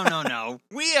 No.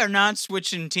 We are not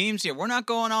switching teams here. We're not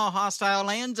going all hostile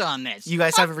lands on this. You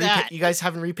guys Fuck haven't that. you guys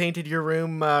haven't repainted your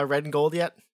room red and gold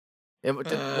yet? Am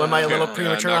I a little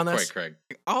premature on this? Not quite, Craig.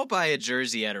 I'll buy a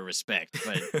jersey out of respect,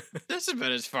 but that's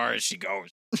about as far as she goes.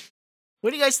 What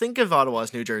do you guys think of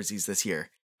Ottawa's new jerseys this year?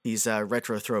 These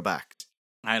retro throwbacks.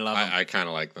 I love them. I kind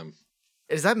of like them.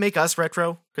 Does that make us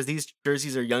retro? Because these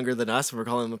jerseys are younger than us, and we're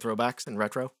calling them throwbacks and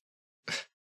retro.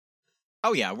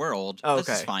 Oh yeah, we're old. Oh, This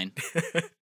is okay. fine.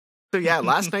 So yeah,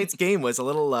 last night's game was a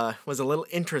little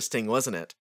interesting, wasn't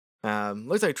it?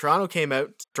 Looks like Toronto came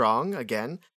out strong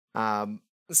again.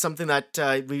 Something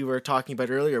that we were talking about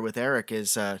earlier with Eric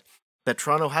is that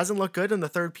Toronto hasn't looked good in the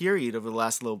third period over the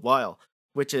last little while,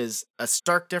 which is a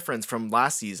stark difference from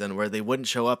last season where they wouldn't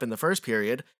show up in the first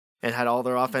period and had all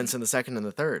their offense in the second and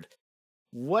the third.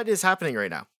 What is happening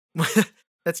right now?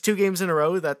 That's 2 games in a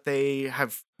row that they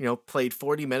have, played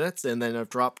 40 minutes and then have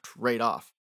dropped right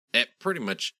off. Pretty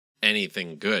much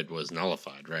anything good was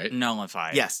nullified, right?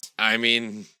 Nullified. Yes. I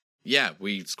mean, yeah,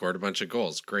 we scored a bunch of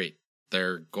goals. Great.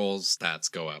 Their goals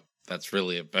stats go up. That's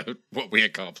really about what we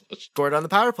accomplished. Scored on the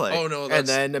power play. Oh, no, and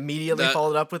then immediately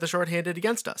followed up with a shorthanded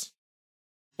against us.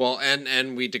 Well,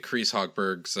 and we decrease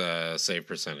Hogberg's save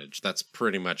percentage. That's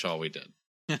pretty much all we did.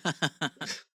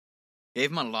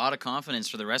 Gave him a lot of confidence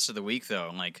for the rest of the week,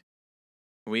 though. Like,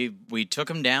 we took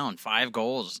him down 5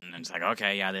 goals, and it's like,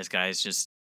 okay, yeah, this guy's just,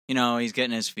 he's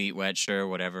getting his feet wet, sure,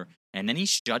 whatever. And then he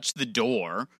shuts the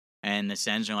door, and the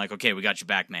Sens are like, okay, we got you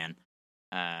back, man.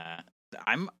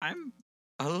 I'm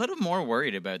a little more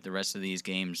worried about the rest of these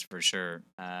games for sure.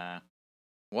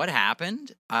 What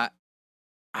happened?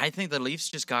 I think the Leafs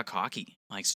just got cocky,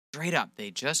 like straight up.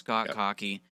 They just got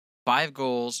cocky. 5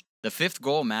 goals. The 5th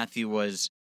goal, Matthew was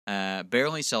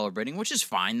barely celebrating, which is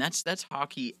fine. That's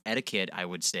hockey etiquette, I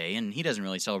would say. And he doesn't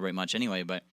really celebrate much anyway.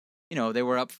 But they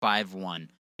were up 5-1.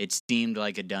 It seemed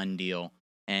like a done deal,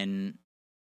 and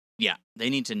yeah, they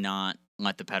need to not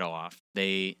let the pedal off.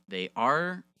 They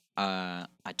are a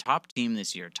top team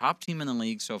this year, top team in the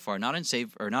league so far. Not in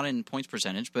save or not in points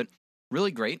percentage, but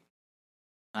really great.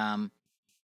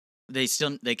 They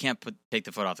can't take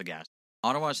the foot off the gas.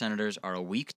 Ottawa Senators are a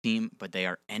weak team, but they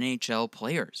are NHL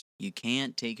players. You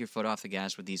can't take your foot off the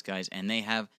gas with these guys, and they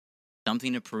have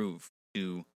something to prove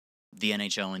to the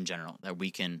NHL in general, that we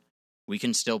can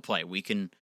still play. We can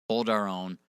hold our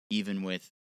own, even with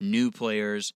new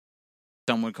players.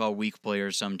 Some would call weak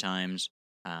players sometimes.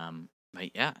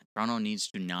 But yeah, Toronto needs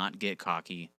to not get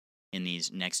cocky in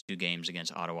these next 2 games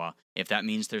against Ottawa. If that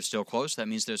means they're still close, that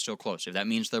means they're still close. If that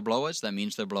means they're blowouts, that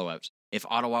means they're blowouts. If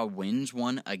Ottawa wins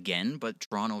one again, but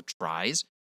Toronto tries,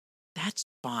 that's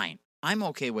fine. I'm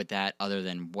okay with that, other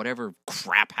than whatever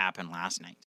crap happened last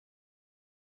night.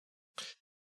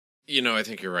 I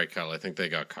think you're right, Kyle. I think they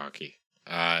got cocky.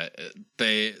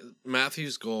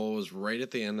 Matthews' goal was right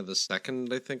at the end of the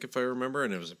second, I think, if I remember,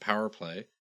 and it was a power play.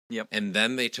 Yep. And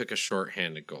then they took a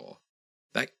shorthanded goal.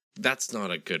 That's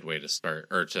not a good way to start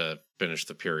or to finish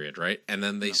the period, right? And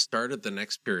then they started the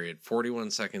next period,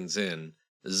 41 seconds in,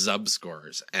 Zub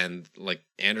scores, and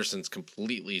Anderson's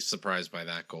completely surprised by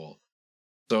that goal.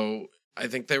 So I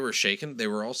think they were shaken. They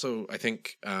were also, I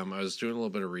think, I was doing a little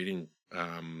bit of reading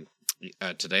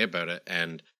today about it,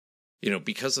 and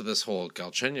because of this whole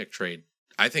Galchenyuk trade,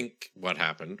 I think what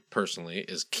happened personally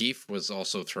is Keefe was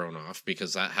also thrown off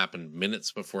because that happened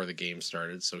minutes before the game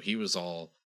started. So he was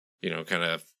all, kind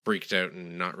of freaked out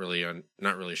and not really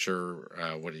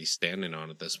sure what he's standing on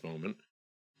at this moment.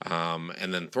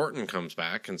 And then Thornton comes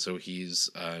back, and so he's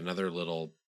another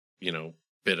little,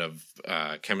 bit of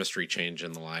chemistry change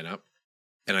in the lineup.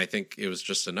 And I think it was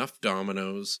just enough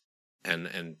dominoes,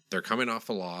 and they're coming off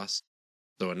a loss.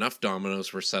 So enough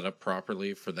dominoes were set up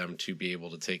properly for them to be able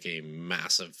to take a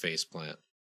massive faceplant.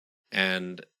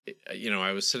 And,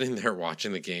 I was sitting there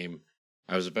watching the game.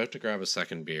 I was about to grab a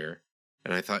second beer,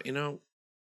 and I thought,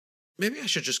 maybe I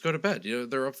should just go to bed.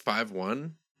 They're up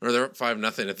 5-1, or they're up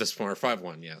 5-0 at this point, or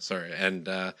 5-1, yeah, sorry. And,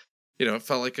 it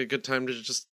felt like a good time to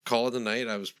just call it a night.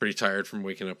 I was pretty tired from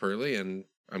waking up early, and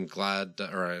I'm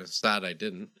sad I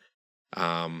didn't.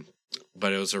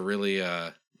 But it was a really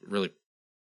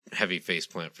heavy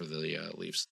faceplant for the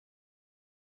Leafs.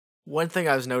 One thing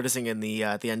I was noticing in the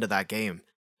at the end of that game,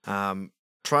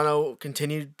 Toronto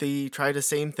continued to try the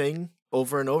same thing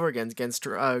over and over again against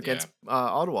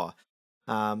Ottawa.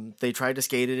 They tried to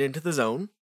skate it into the zone,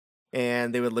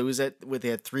 and they would lose it. They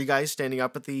had 3 guys standing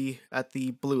up at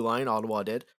the blue line. Ottawa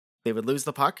did. They would lose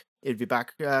the puck. It'd be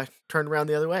back turned around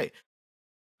the other way.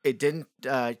 It didn't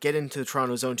get into the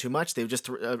Toronto zone too much. They would just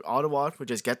Ottawa would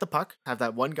just get the puck, have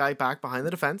that one guy back behind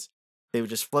the defense. They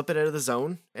would just flip it out of the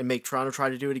zone and make Toronto try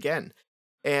to do it again.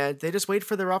 and they just wait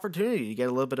for their opportunity to get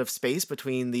a little bit of space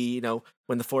between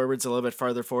when the forwards a little bit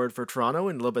farther forward for Toronto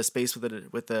and a little bit of space with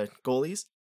the goalies,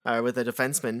 with the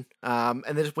defensemen,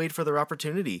 and they just wait for their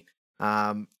opportunity.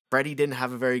 Freddie didn't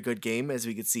have a very good game, as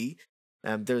we could see.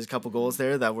 There was a couple goals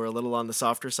there that were a little on the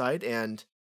softer side, and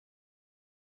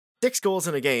 6 goals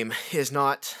in a game is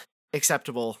not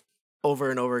acceptable over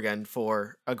and over again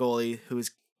for a goalie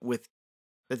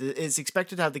that is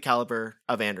expected to have the caliber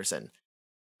of Anderson.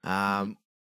 We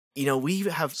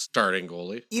have starting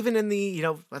goalie. Even in the,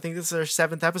 I think this is our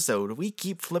 7th episode, we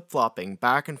keep flip-flopping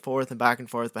back and forth about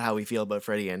how we feel about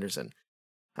Freddie Anderson.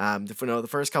 The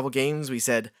first couple games we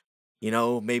said,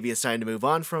 maybe it's time to move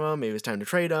on from him, maybe it's time to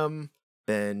trade him.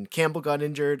 Then Campbell got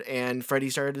injured and Freddie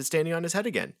started standing on his head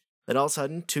again. Then all of a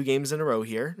sudden, 2 games in a row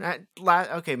here.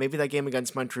 Okay, maybe that game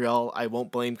against Montreal, I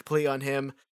won't blame completely on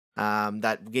him.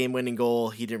 That game-winning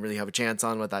goal, he didn't really have a chance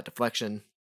on with that deflection.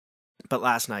 But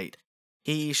last night,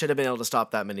 he should have been able to stop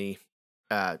that many.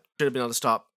 Should have been able to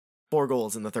stop 4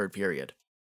 goals in the third period.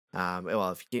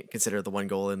 If you consider the 1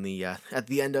 goal in the at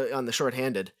the end on the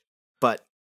shorthanded. But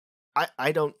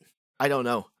I don't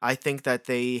know. I think that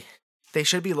they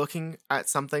should be looking at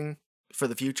something for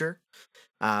the future.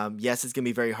 Yes, it's going to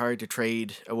be very hard to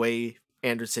trade away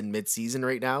Anderson mid-season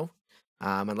right now,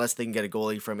 unless they can get a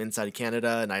goalie from inside of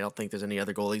Canada, and I don't think there's any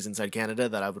other goalies inside Canada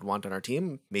that I would want on our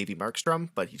team. Maybe Markstrom,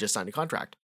 but he just signed a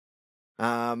contract.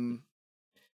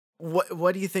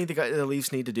 What do you think the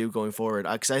Leafs need to do going forward?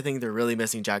 Because I think they're really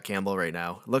missing Jack Campbell right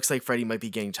now. It looks like Freddie might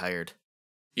be getting tired.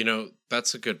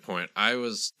 That's a good point. I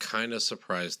was kind of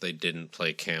surprised they didn't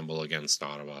play Campbell against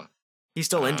Ottawa. He's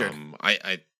still injured.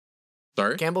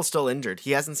 Sorry? Campbell's still injured.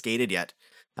 He hasn't skated yet.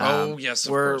 Yes, of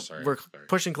course. Sorry. We're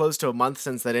pushing close to a month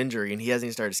since that injury, and he hasn't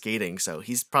even started skating, so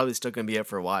he's probably still going to be out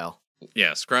for a while.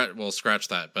 Yeah, scratch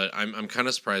that. But I'm kind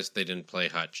of surprised they didn't play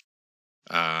Hutch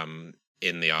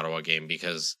in the Ottawa game,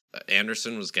 because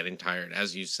Anderson was getting tired,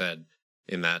 as you said,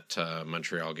 in that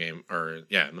Montreal game. In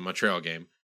the Montreal game.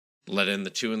 Let in the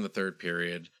 2 in the third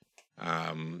period.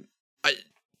 I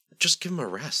just give him a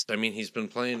rest. I mean, he's been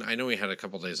playing. I know he had a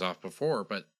couple days off before,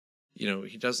 but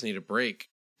he does need a break.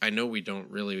 I know we don't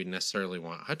really necessarily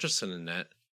want Hutchison in net,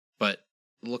 but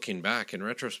looking back in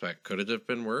retrospect, could it have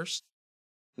been worse?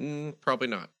 Probably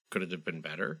not. Could it have been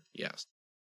better? Yes.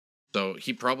 So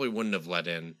he probably wouldn't have let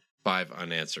in 5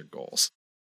 unanswered goals.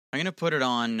 I'm going to put it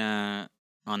on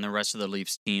the rest of the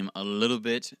Leafs team a little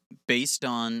bit based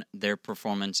on their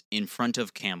performance in front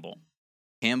of Campbell.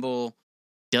 Campbell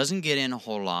doesn't get in a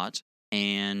whole lot,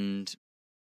 and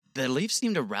the Leafs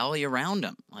seem to rally around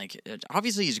him.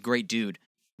 Obviously he's a great dude,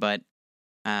 but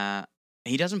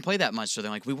he doesn't play that much. So they're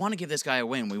like, we want to give this guy a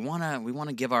win. We want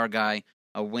to give our guy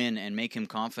a win and make him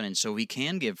confident so he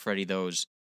can give Freddie those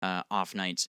off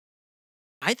nights.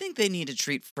 I think they need to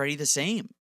treat Freddie the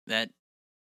same.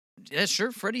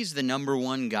 Sure, Freddie's the number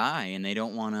 1 guy, and they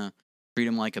don't want to treat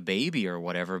him like a baby or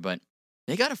whatever, but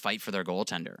they got to fight for their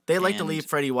goaltender. They like to leave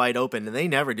Freddie wide open, and they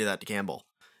never do that to Campbell.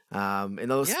 I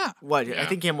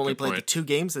think Campbell only played the 2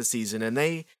 games this season, and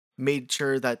they made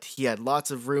sure that he had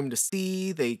lots of room to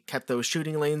see. They kept those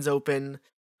shooting lanes open,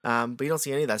 but you don't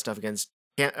see any of that stuff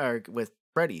with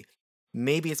Freddie.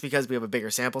 Maybe it's because we have a bigger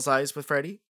sample size with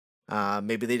Freddie.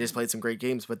 Maybe they just played some great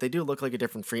games, but they do look like a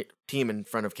different team in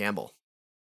front of Campbell.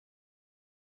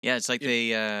 Yeah, it's like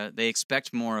they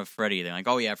expect more of Freddie. They're like,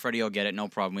 oh yeah, Freddie will get it, no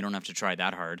problem. We don't have to try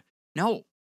that hard. No,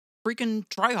 freaking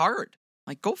try hard.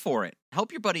 Go for it.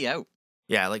 Help your buddy out.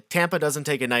 Yeah, Tampa doesn't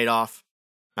take a night off.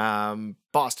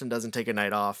 Boston doesn't take a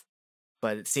night off.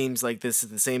 But it seems like this is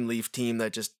the same Leaf team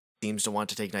that just seems to want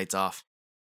to take nights off.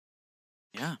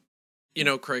 Yeah.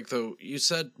 Craig, though, you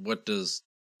said, what does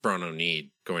Toronto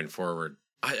need going forward?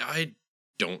 I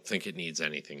don't think it needs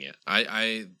anything yet.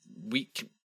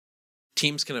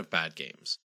 Teams can have bad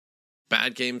games.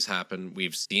 Bad games happen.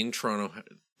 We've seen Toronto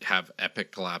have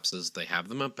epic collapses. They have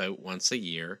them about once a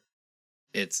year.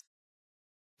 It's,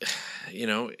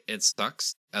 it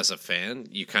sucks as a fan.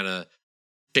 You kind of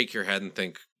shake your head and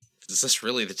think, is this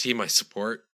really the team I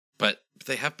support? But if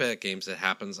they have bad games, it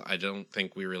happens. I don't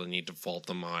think we really need to fault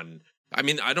them on. I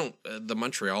mean, the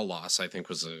Montreal loss, I think,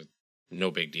 was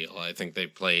no big deal. I think they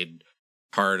played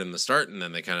hard in the start, and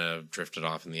then they kind of drifted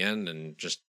off in the end, and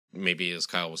just maybe, as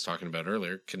Kyle was talking about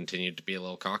earlier, continued to be a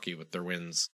little cocky with their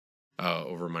wins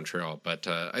over Montreal. But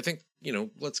I think,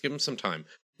 let's give them some time.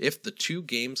 If the 2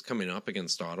 games coming up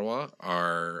against Ottawa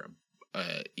are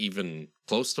even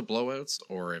close to blowouts,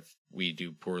 or if we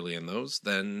do poorly in those,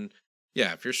 then,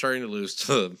 yeah, if you're starting to lose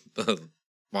to the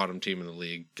bottom team in the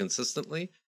league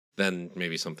consistently, then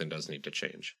maybe something does need to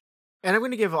change. And I'm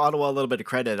going to give Ottawa a little bit of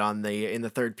credit in the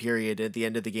third period at the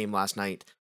end of the game last night.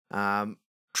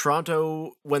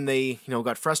 Toronto, when they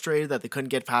got frustrated that they couldn't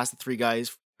get past the three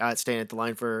guys staying at the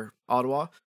line for Ottawa,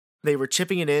 they were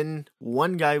chipping it in.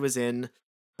 One guy was in.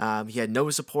 He had no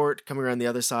support coming around the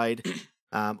other side.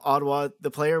 Ottawa,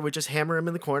 the player would just hammer him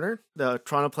in the corner. The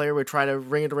Toronto player would try to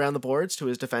ring it around the boards to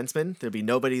his defenseman. There'd be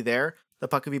nobody there. The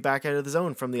puck would be back out of the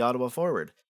zone from the Ottawa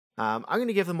forward. I'm going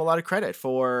to give them a lot of credit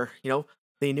for,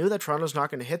 they knew that Toronto's not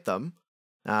going to hit them.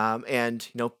 And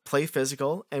play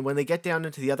physical. And when they get down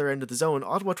into the other end of the zone,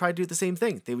 Ottawa tried to do the same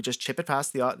thing. They would just chip it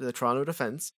past the Toronto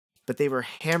defense, but they were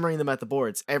hammering them at the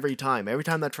boards every time. Every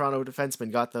time that Toronto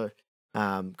defenseman got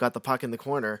the puck in the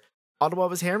corner, Ottawa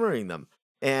was hammering them.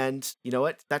 And you know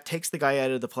what? That takes the guy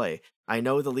out of the play. I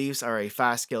know the Leafs are a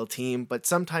fast skill team, but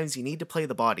sometimes you need to play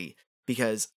the body,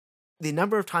 because the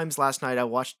number of times last night I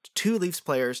watched two Leafs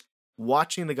players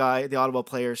watching the Ottawa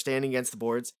player standing against the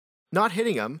boards, not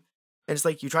hitting him. And it's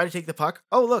like, you try to take the puck.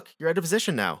 Oh, look, you're out of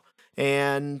position now.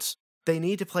 And they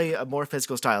need to play a more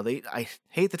physical style. I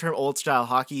hate the term old style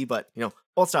hockey, but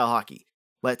old style hockey.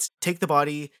 Let's take the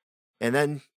body, and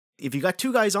then if you got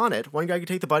two guys on it, one guy can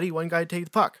take the body, one guy can take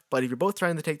the puck. But if you're both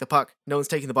trying to take the puck, no one's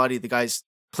taking the body, the guy's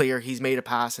clear, he's made a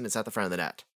pass, and it's at the front of the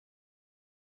net.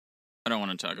 I don't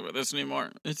want to talk about this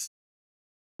anymore. It's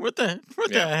what the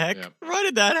heck? Yeah. Why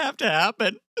did that have to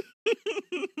happen?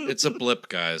 It's a blip,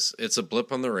 guys. It's a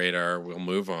blip on the radar. We'll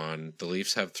move on. The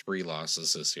Leafs have 3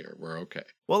 losses this year. We're okay.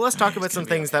 Well, let's talk about some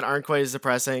things that aren't quite as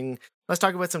depressing. Let's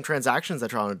talk about some transactions that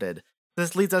Toronto did.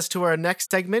 This leads us to our next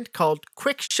segment called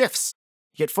Quick Shifts.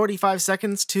 You get 45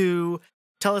 seconds to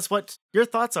tell us what your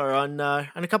thoughts are on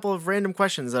a couple of random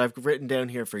questions that I've written down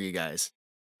here for you guys.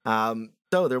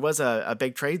 So there was a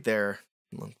big trade there.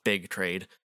 Big trade.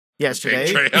 Yesterday.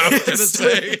 Big trade, I was gonna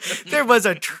say. There was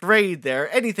a trade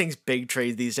there. Anything's big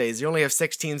trade these days. You only have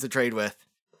 6 teams to trade with.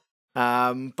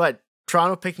 But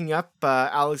Toronto picking up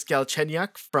Alex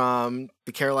Galchenyuk from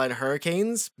the Carolina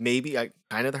Hurricanes. Maybe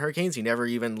kind of the Hurricanes. He never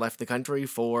even left the country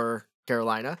for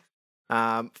Carolina.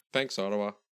 Thanks,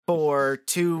 Ottawa. For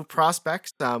 2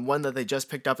 prospects. One that they just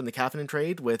picked up in the Kapanen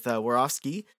trade with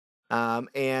Warovsky.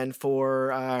 And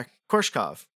for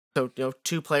Korshkov. So,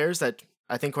 2 players that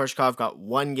I think Korshkov got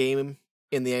 1 game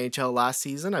in the NHL last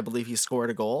season. I believe he scored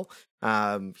a goal.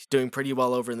 He's doing pretty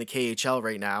well over in the KHL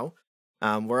right now.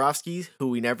 Warovsky, who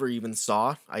we never even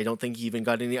saw. I don't think he even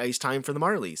got any ice time for the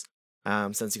Marlies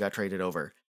since he got traded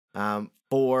over.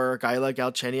 For Gaila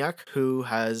Galchenyuk, who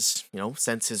has,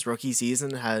 since his rookie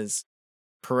season, has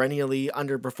perennially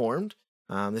underperformed.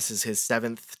 This is his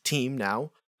 7th team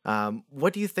now.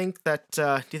 What do you think that?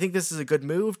 Do you think this is a good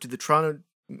move? Do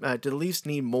the Leafs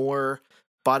need more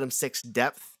bottom 6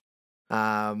 depth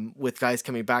with guys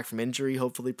coming back from injury,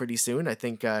 hopefully pretty soon? I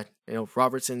think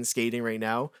Robertson's skating right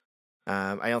now.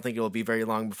 I don't think it will be very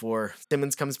long before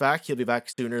Simmons comes back. He'll be back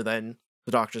sooner than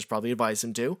the doctors probably advise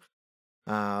him to.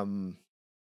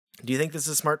 Do you think this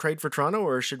is a smart trade for Toronto,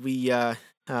 or should we?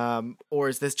 Or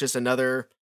is this just another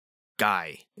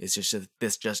guy? Is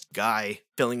this just guy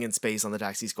filling in space on the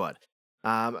taxi squad?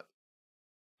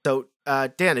 So,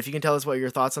 Dan, if you can tell us what your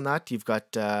thoughts on that, you've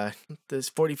got this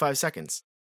 45 seconds.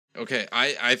 Okay,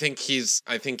 I think he's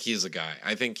a guy.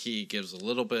 I think he gives a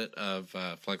little bit of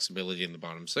flexibility in the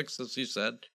bottom 6, as you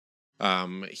said.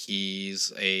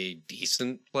 He's a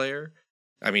decent player.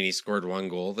 I mean, he scored 1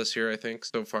 goal this year, I think,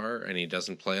 so far, and he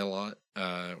doesn't play a lot.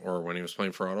 Or when he was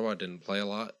playing for Ottawa, didn't play a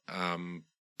lot.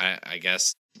 I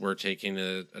guess we're taking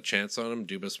a chance on him.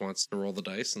 Dubas wants to roll the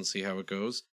dice and see how it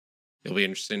goes. It'll be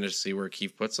interesting to see where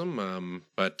Keefe puts him.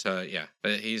 But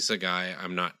he's a guy.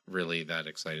 I'm not really that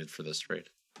excited for this trade.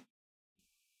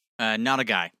 Not a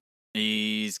guy.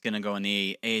 He's going to go in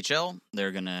the AHL.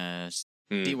 They're going to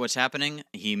see what's happening.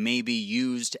 He may be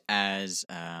used as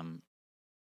kind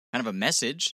of a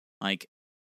message. Like,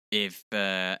 if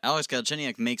Alex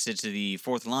Galchenyuk makes it to the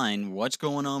 4th line, what's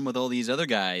going on with all these other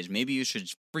guys? Maybe you should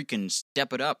freaking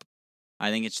step it up.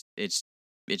 I think it's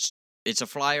a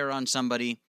flyer on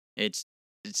somebody. It's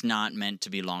not meant to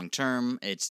be long term.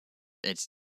 It's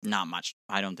not much.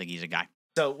 I don't think he's a guy.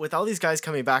 So with all these guys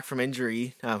coming back from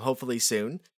injury, hopefully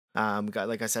soon.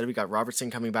 Like I said, we got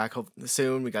Robertson coming back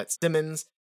soon. We got Simmons.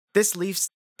 This Leafs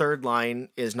 3rd line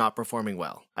is not performing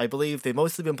well. I believe they've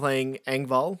mostly been playing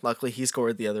Engvall. Luckily, he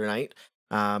scored the other night.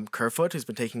 Kerfoot, who's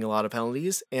been taking a lot of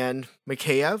penalties, and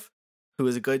Mikheyev, who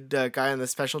is a good guy on the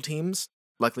special teams.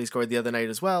 Luckily, scored the other night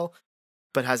as well,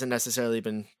 but hasn't necessarily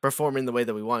been performing the way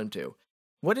that we want him to.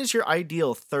 What is your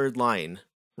ideal 3rd line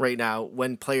right now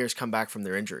when players come back from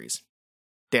their injuries?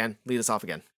 Dan, lead us off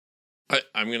again.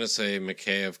 I'm going to say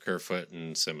Mikheyev, Kerfoot,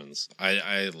 and Simmons.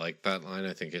 I like that line.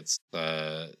 I think it's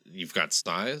you've got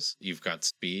size, you've got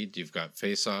speed, you've got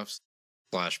face-offs,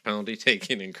 / penalty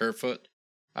taking in Kerfoot.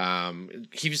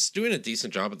 He was doing a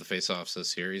decent job at the faceoffs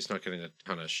this year. He's not getting a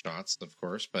ton of shots, of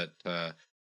course, but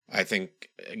I think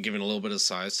giving a little bit of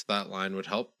size to that line would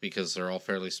help because they're all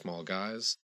fairly small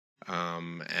guys.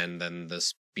 And then the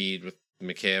speed with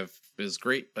Mikheyev is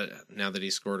great, but now that he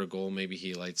scored a goal, maybe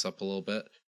he lights up a little bit.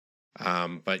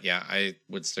 But yeah, I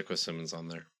would stick with Simmons on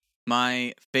there.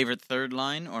 My favorite third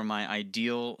line, or my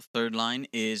ideal third line,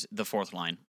 is the fourth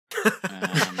line.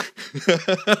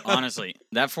 Honestly,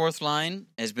 that fourth line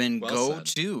has been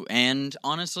go-to, and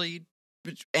honestly,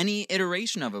 any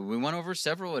iteration of it. We went over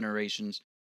several iterations.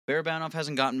 Barabanov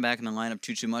hasn't gotten back in the lineup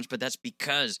too much, but that's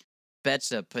because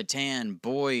Betsa, Patan,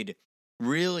 Boyd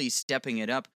really stepping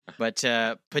it up. But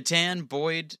Patan,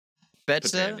 Boyd,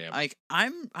 Betsa, Patan, yeah.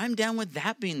 I'm down with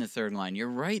that being the third line. You're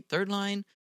right, third line,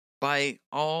 by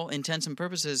all intents and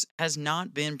purposes, has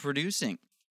not been producing.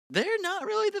 They're not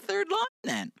really the third line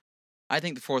then. I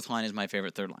think the fourth line is my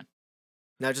favorite third line.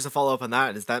 Now, just to follow up on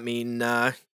that, does that mean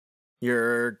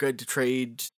you're good to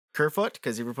trade Kerfoot?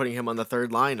 Because if you're putting him on the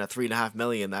third line at $3.5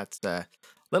 million, that's a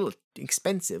little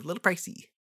expensive, a little pricey.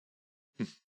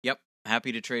 Yep,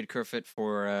 happy to trade Kerfoot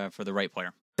for the right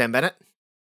player. Sam Bennett?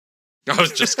 I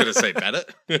was just gonna say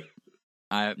Bennett.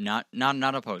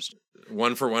 Not opposed.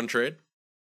 1-for-1 trade.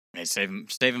 Hey,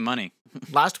 saving money.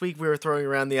 Last week we were throwing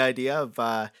around the idea of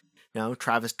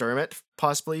Travis Dermott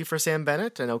possibly for Sam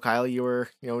Bennett. I know, Kyle, you were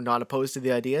not opposed to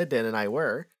the idea. Dan and I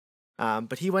were,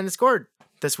 but he went and scored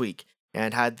this week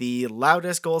and had the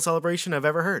loudest goal celebration I've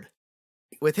ever heard.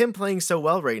 With him playing so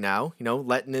well right now,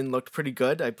 Lettinen looked pretty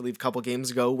good, I believe, a couple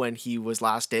games ago when he was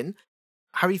last in.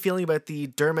 How are you feeling about the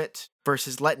Dermott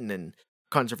versus Lettinen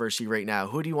controversy right now?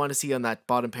 Who do you want to see on that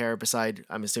bottom pair beside,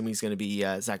 I'm assuming he's going to be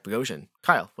Zach Bogosian?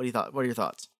 Kyle, what are your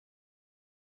thoughts?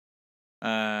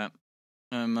 I'm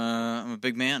a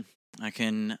big man. I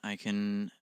can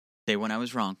say when I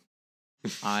was wrong.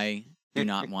 I do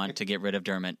not want to get rid of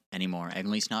Dermott anymore, at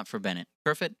least not for Bennett.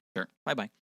 Perfect? Sure. Bye-bye.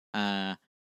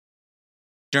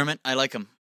 Dermott, I like him.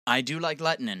 I do like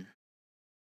Lettinen.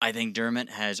 I think Dermott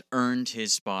has earned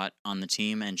his spot on the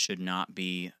team and should not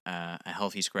be a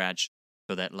healthy scratch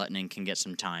so that Lettinen can get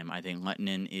some time. I think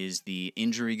Lettinen is the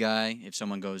injury guy if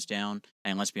someone goes down.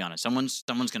 And let's be honest, someone's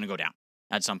going to go down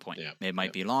at some point. Yeah. It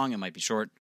might be long, it might be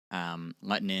short.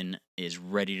 Lettinen is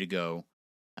ready to go.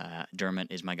 Dermott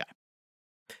is my guy.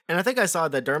 And I think I saw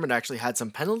that Dermott actually had some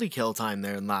penalty kill time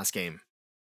there in the last game.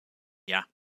 Yeah.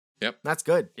 Yep. That's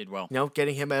good. Did well.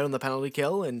 Getting him out on the penalty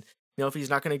kill, and if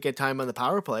he's not going to get time on the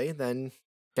power play, then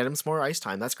get him some more ice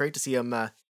time. That's great to see him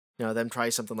them try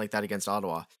something like that against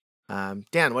Ottawa.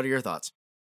 Dan, what are your thoughts?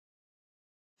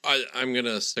 I'm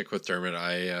gonna stick with Dermott.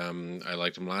 I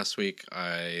liked him last week.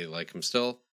 I like him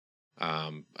still.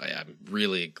 I'm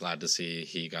really glad to see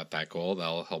he got that goal.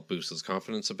 That'll help boost his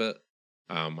confidence a bit.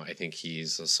 I think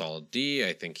he's a solid D.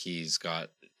 I think he's got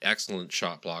excellent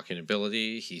shot blocking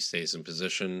ability. He stays in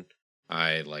position.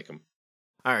 I like him.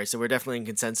 All right, so we're definitely in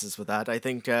consensus with that. I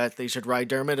think they should ride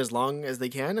Dermott as long as they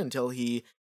can until he,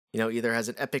 either has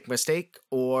an epic mistake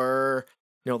or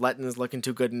Letton is looking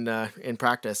too good in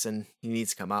practice and he needs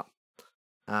to come up.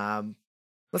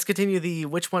 Let's continue the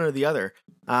which one or the other.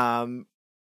 Jumbo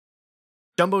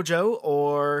Joe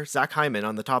or Zach Hyman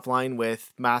on the top line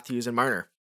with Matthews and Marner.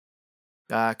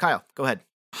 Kyle, go ahead.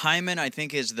 Hyman, I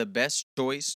think, is the best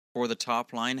choice for the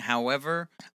top line. However,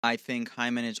 I think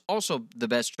Hyman is also the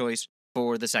best choice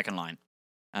for the second line.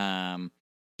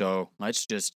 So let's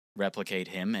just replicate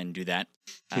him and do that.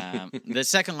 The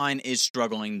second line is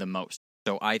struggling the most.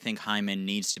 So I think Hyman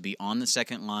needs to be on the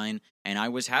second line. And I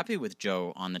was happy with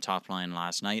Joe on the top line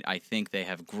last night. I think they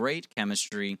have great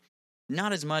chemistry.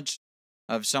 Not as much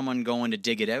of someone going to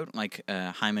dig it out like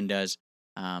Hyman does.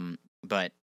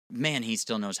 But man, he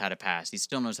still knows how to pass. He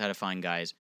still knows how to find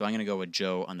guys. So I'm going to go with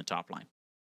Joe on the top line.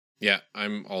 Yeah,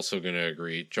 I'm also going to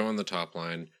agree. Joe on the top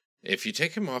line. If you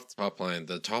take him off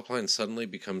the top line suddenly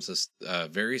becomes this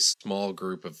very small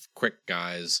group of quick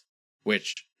guys,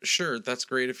 which, sure, that's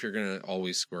great if you're going to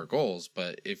always score goals.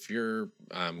 But if you're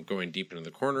going deep into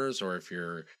the corners or if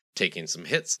you're taking some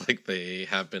hits like they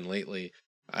have been lately,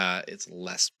 it's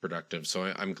less productive.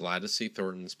 So I'm glad to see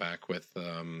Thornton's back with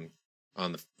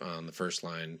on the first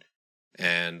line.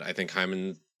 And I think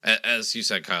Hyman, as you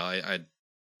said, Kyle,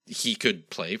 he could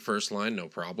play first line, no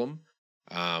problem.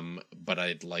 But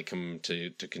I'd like him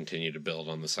to continue to build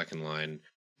on the second line.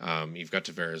 You've got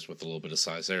Tavares with a little bit of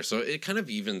size there. So it kind of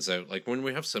evens out. Like when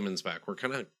we have Simmons back,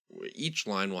 each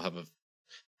line will have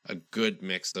a good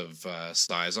mix of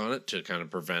size on it to kind of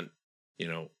prevent,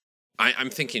 I'm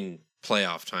thinking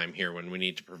playoff time here when we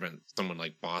need to prevent someone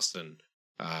like Boston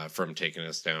from taking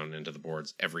us down into the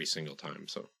boards every single time.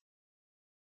 So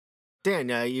Dan,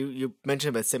 you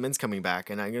mentioned about Simmons coming back,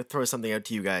 and I'm going to throw something out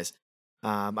to you guys.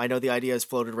 I know the idea has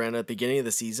floated around at the beginning of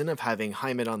the season of having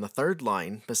Hyman on the third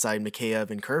line beside Mikheyev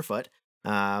and Kerfoot.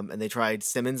 And they tried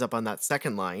Simmons up on that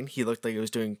second line. He looked like he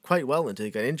was doing quite well until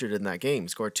he got injured in that game.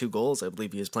 Scored 2 goals. I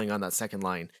believe he was playing on that second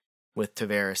line with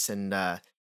Tavares and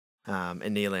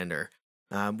Nylander.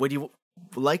 Would you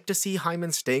like to see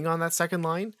Hyman staying on that second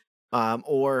line,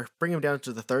 or bring him down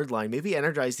to the third line? Maybe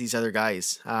energize these other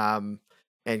guys, and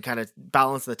kind of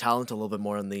balance the talent a little bit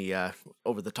more on the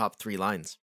over the top 3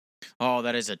 lines. Oh,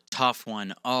 that is a tough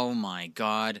one. Oh my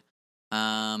God.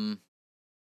 I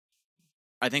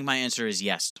think my answer is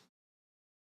yes.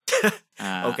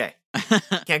 Okay.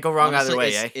 Can't go wrong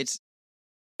honestly, either way,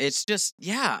 It's just,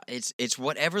 yeah, it's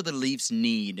whatever the Leafs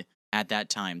need at that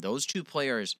time. Those 2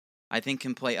 players, I think,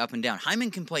 can play up and down. Hyman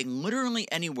can play literally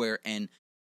anywhere and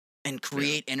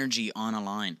create energy on a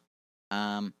line.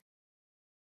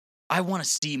 I want to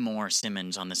see more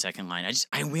Simmons on the second line.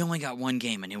 We only got 1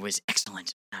 game and it was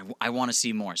excellent. I want to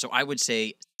see more. So I would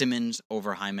say Simmons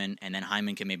over Hyman, and then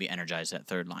Hyman can maybe energize that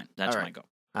third line. That's my goal.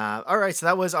 All right, so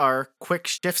that was our quick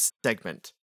shifts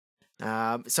segment.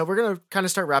 So we're going to kind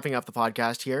of start wrapping up the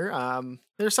podcast here.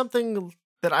 There's something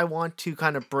that I want to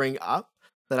kind of bring up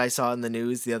that I saw in the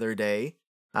news the other day.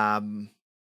 The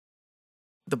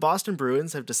Boston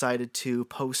Bruins have decided to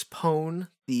postpone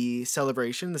the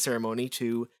celebration, the ceremony,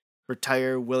 to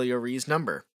retire Willie O'Ree's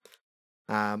number.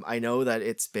 I know that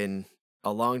it's been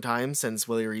a long time since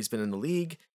Willie O'Ree's been in the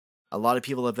league. A lot of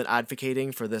people have been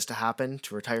advocating for this to happen,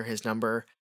 to retire his number.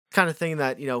 Kind of thing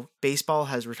that, baseball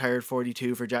has retired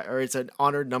 42 or it's an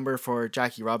honored number for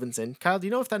Jackie Robinson. Kyle, do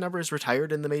you know if that number is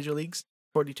retired in the major leagues?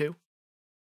 42?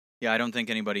 Yeah, I don't think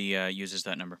anybody uses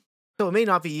that number. So it may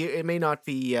not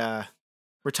be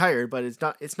retired, but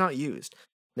it's not used.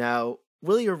 Now,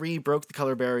 Willie O'Ree broke the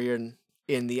color barrier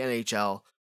in the NHL,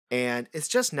 and it's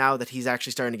just now that he's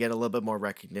actually starting to get a little bit more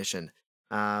recognition.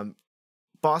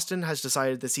 Boston has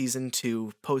decided this season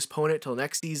to postpone it till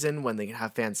next season when they can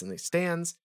have fans in the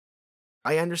stands.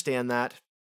 I understand that,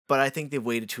 but I think they've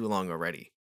waited too long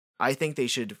already. I think they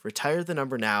should retire the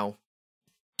number now,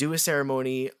 do a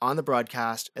ceremony on the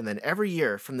broadcast, and then every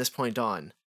year from this point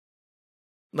on,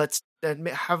 let's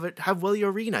have Willie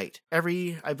O'Ree night.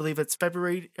 I believe it's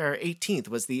February 18th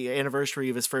was the anniversary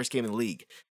of his first game in the league.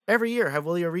 Every year have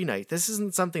Willie O'Ree night. This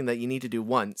isn't something that you need to do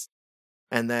once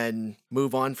and then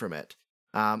move on from it.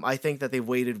 I think that they've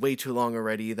waited way too long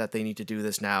already, that they need to do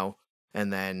this now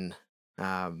and then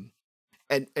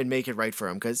and make it right for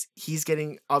him, because he's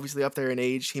getting obviously up there in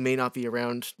age. He may not be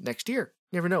around next year.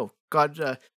 You never know. God,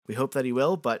 we hope that he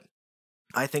will, but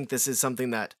I think this is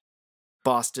something that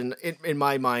Boston, in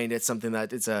my mind, it's something that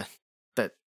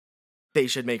that they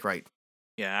should make right.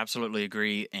 Yeah, absolutely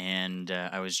agree. And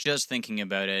I was just thinking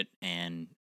about it, and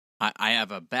I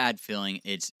have a bad feeling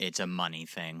it's a money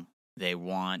thing. They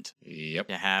want to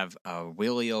have a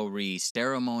Willie O'Ree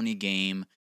ceremony game,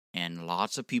 and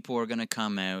lots of people are going to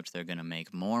come out. They're going to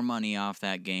make more money off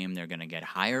that game. They're going to get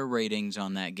higher ratings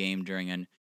on that game during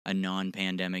a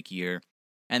non-pandemic year.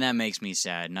 And that makes me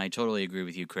sad. And I totally agree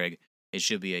with you, Craig. It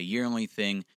should be a yearly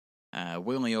thing,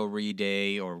 Willie O'Ree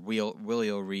Day or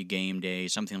Willie O'Ree Game Day,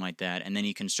 something like that. And then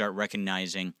you can start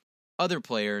recognizing other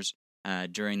players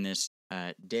during this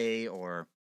day, or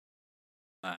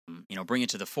bring it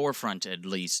to the forefront at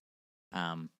least.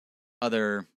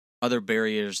 Other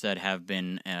barriers that have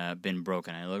been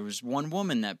broken. There was one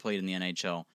woman that played in the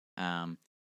NHL.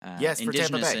 Yes, for Indigenous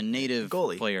Tampa Bay. and Native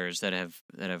Goalie. players that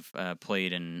have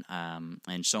played and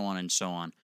so on and so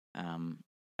on.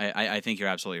 I think you're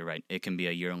absolutely right. It can be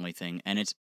a yearly thing, and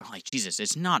it's like, Jesus,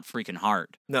 it's not freaking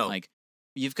hard. No, like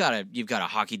you've got a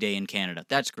hockey day in Canada.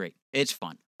 That's great. It's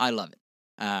fun. I love it.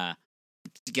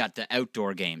 You got the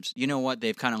outdoor games. You know what?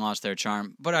 They've kind of lost their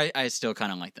charm, but I still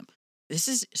kind of like them. This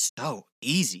is so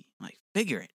easy. Like,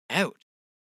 figure it out.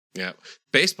 Yeah,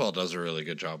 baseball does a really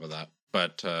good job of that.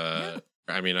 But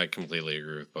I mean, I completely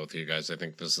agree with both of you guys. I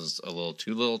think this is a little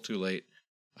too late.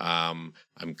 I'm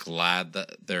glad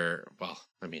that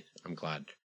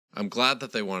I'm glad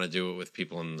that they want to do it with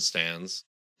people in the stands.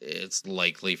 It's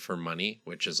likely for money,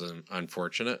 which is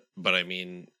unfortunate. But I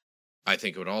mean, I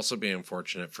think it would also be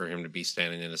unfortunate for him to be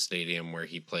standing in a stadium where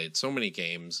he played so many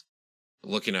games,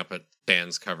 looking up at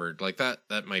fans covered like that.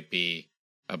 That might be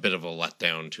a bit of a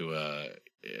letdown to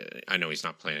I know he's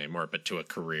not playing anymore, but to a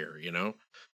career,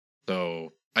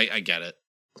 So I get it.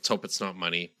 Let's hope it's not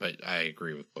money, but I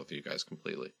agree with both of you guys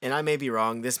completely. And I may be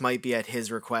wrong. This might be at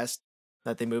his request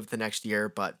that they move the next year,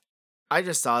 but I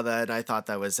just saw that and I thought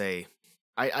that was I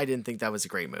didn't think that was a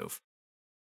great move.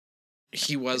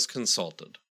 He was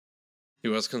consulted. He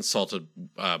was consulted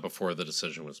before the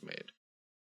decision was made.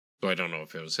 So I don't know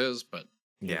if it was his, but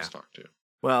he was talked to.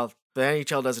 Well, the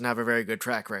NHL doesn't have a very good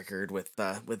track record with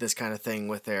this kind of thing,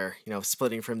 with their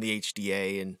splitting from the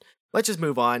HDA. And let's just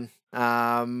move on.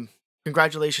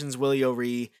 Congratulations, Willie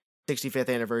O'Ree,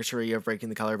 65th anniversary of breaking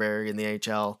the color barrier in the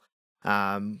NHL.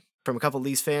 From a couple of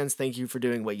Leafs fans, thank you for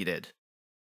doing what you did.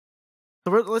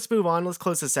 So let's move on. Let's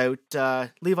close this out.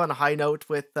 Leave on a high note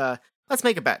with let's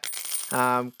make a bet.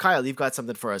 Kyle, you've got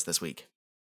something for us this week.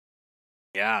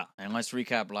 Yeah, and let's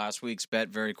recap last week's bet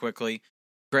very quickly.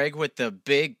 Greg with the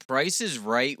big Price is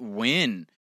Right win,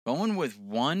 going with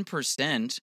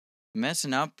 1%,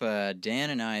 messing up Dan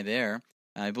and I there.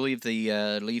 I believe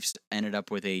the Leafs ended up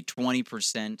with a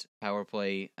 20% power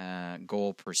play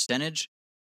goal percentage.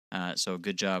 So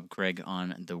good job, Craig,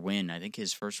 on the win. I think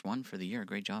his first one for the year.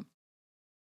 Great job.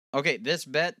 Okay, this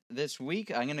bet this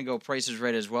week, I'm going to go Price is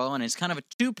Right as well, and it's kind of a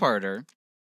two-parter.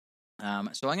 So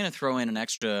I'm going to throw in an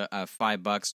extra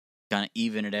 $5, kind of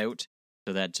even it out,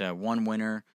 so that one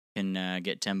winner can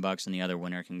get $10 and the other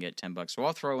winner can get $10. So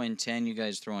I'll throw in 10. You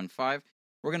guys throw in 5.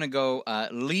 We're going to go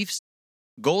Leafs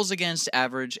goals against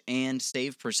average and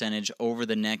save percentage over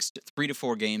the next 3 to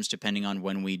 4 games, depending on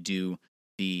when we do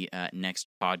the next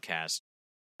podcast.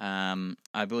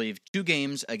 I believe 2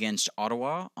 games against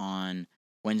Ottawa on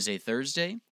Wednesday,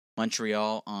 Thursday,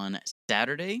 Montreal on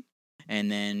Saturday,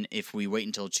 and then if we wait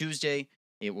until Tuesday,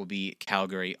 it will be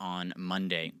Calgary on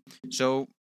Monday. So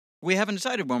we haven't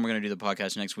decided when we're going to do the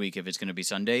podcast next week, if it's going to be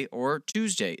Sunday or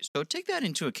Tuesday. So take that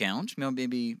into account.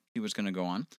 Maybe see what's going to go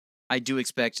on. I do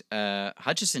expect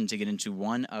Hutchison to get into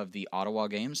one of the Ottawa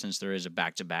games, since there is a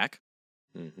back-to-back.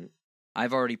 Mm-hmm.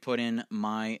 I've already put in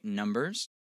my numbers.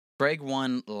 Craig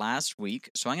won last week,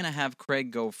 so I'm going to have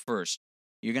Craig go first.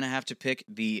 You're going to have to pick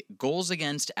the goals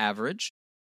against average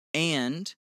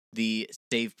and the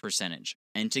save percentage.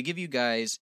 And to give you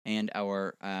guys and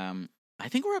our, I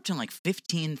think we're up to like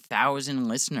 15,000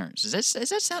 listeners. Does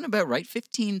that sound about right?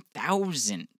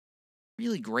 15,000.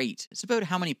 Really great. It's about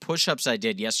how many push-ups I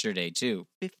did yesterday, too.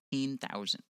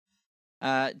 15,000.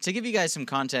 To give you guys some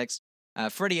context,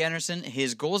 Freddie Anderson,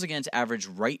 his goals against average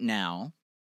right now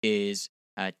is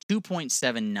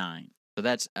 2.79. So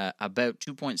that's about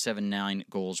 2.79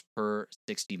 goals per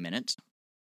 60 minutes.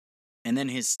 And then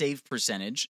his save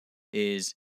percentage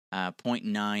is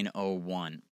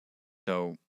 0.901.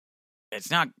 So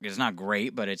it's not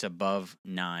great, but it's above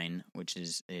 9, which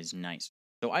is nice.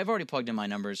 So I've already plugged in my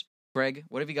numbers. Greg,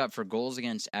 what have you got for goals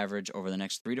against average over the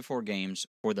next 3 to 4 games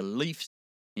for the Leafs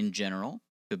in general?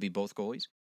 Could be both goalies,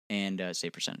 and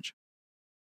save percentage.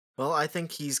 Well, I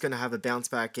think he's going to have a bounce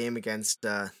back game against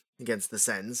the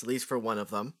Sens, at least for one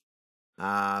of them.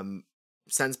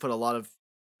 Sens and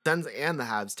the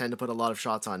Habs tend to put a lot of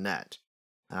shots on net.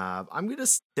 I'm going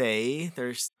to say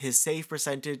his save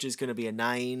percentage is going to be a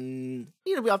 9.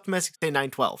 Be optimistic, say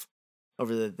 9-12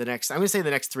 over the next. I'm going to say the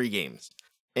next 3 games.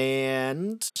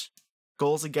 And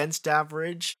goals against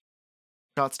average,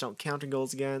 shots don't count in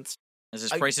goals against. This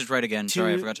is Price is Right again.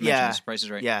 Sorry, I forgot to mention this. Price is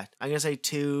Right. Yeah, I'm going to say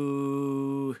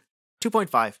 2.5,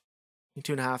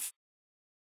 2.5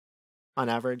 on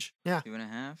average. Yeah.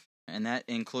 2.5. And that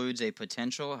includes a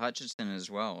potential Hutchison as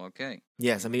well. Okay.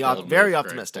 Yes, I mean, very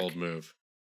optimistic. Bold move.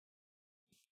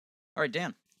 All right,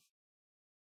 Dan.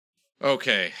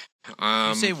 Okay.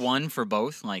 You say 1 for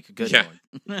both? Like, good yeah.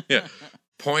 Lord. Yeah.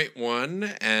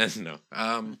 0.1 and no.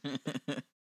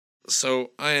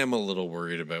 So I am a little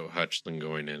worried about Hutchinson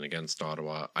going in against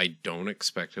Ottawa. I don't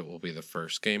expect it will be the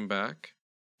first game back.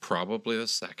 Probably the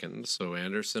second. So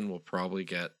Anderson will probably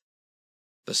get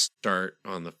the start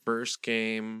on the first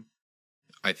game.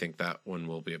 I think that one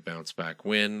will be a bounce back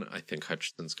win. I think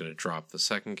Hutchinson's going to drop the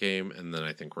second game, and then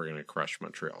I think we're going to crush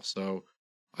Montreal. So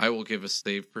I will give a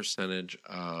save percentage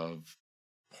of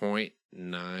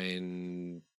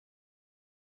 0.908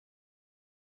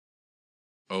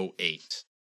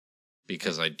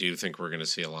 because I do think we're going to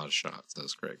see a lot of shots,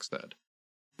 as Greg said.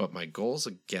 But my goals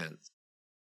against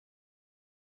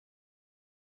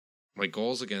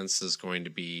is going to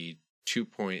be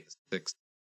 2.67.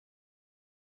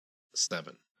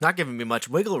 Not giving me much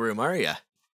wiggle room, are you?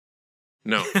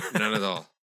 No, none at all.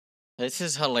 This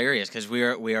is hilarious because we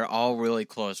are all really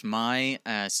close. My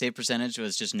save percentage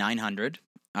was just 900.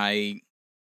 I'm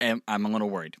a little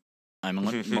worried.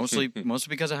 Mostly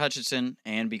because of Hutchinson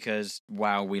and because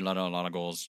we let out a lot of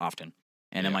goals often.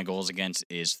 And then my goals against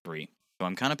is 3. So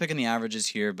I'm kind of picking the averages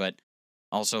here, but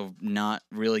also not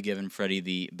really giving Freddie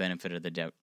the benefit of the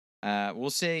doubt. We'll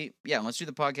say, let's do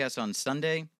the podcast on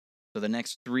Sunday. So the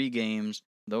next 3 games,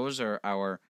 those are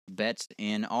our bets,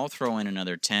 and I'll throw in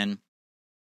another 10.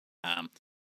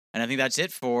 And I think that's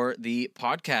it for the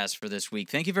podcast for this week.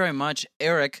 Thank you very much,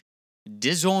 Eric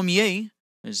Desormier.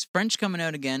 There's French coming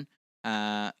out again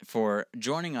for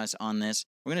joining us on this.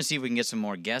 We're going to see if we can get some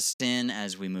more guests in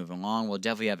as we move along. We'll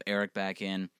definitely have Eric back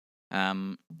in.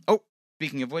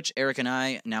 Speaking of which, Eric and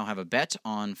I now have a bet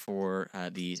on for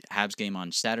the Habs game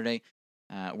on Saturday.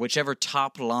 Whichever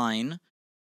top line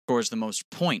scores the most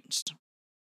points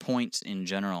in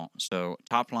general. So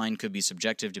top line could be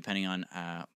subjective depending on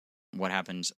what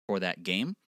happens for that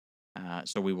game.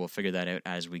 So we will figure that out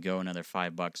as we go. Another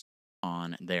 $5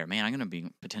 on there. Man, I'm going to be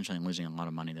potentially losing a lot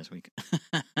of money this week.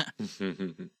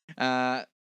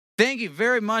 Thank you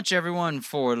very much, everyone,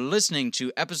 for listening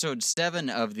to episode 7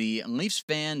 of the Leafs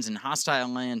Fans in Hostile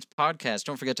Lands podcast.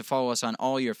 Don't forget to follow us on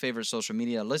all your favorite social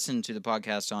media. Listen to the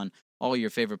podcast on all your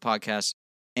favorite podcasts.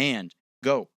 And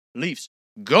go, Leafs,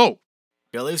 go!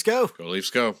 Go Leafs, go! Go Leafs,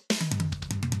 go.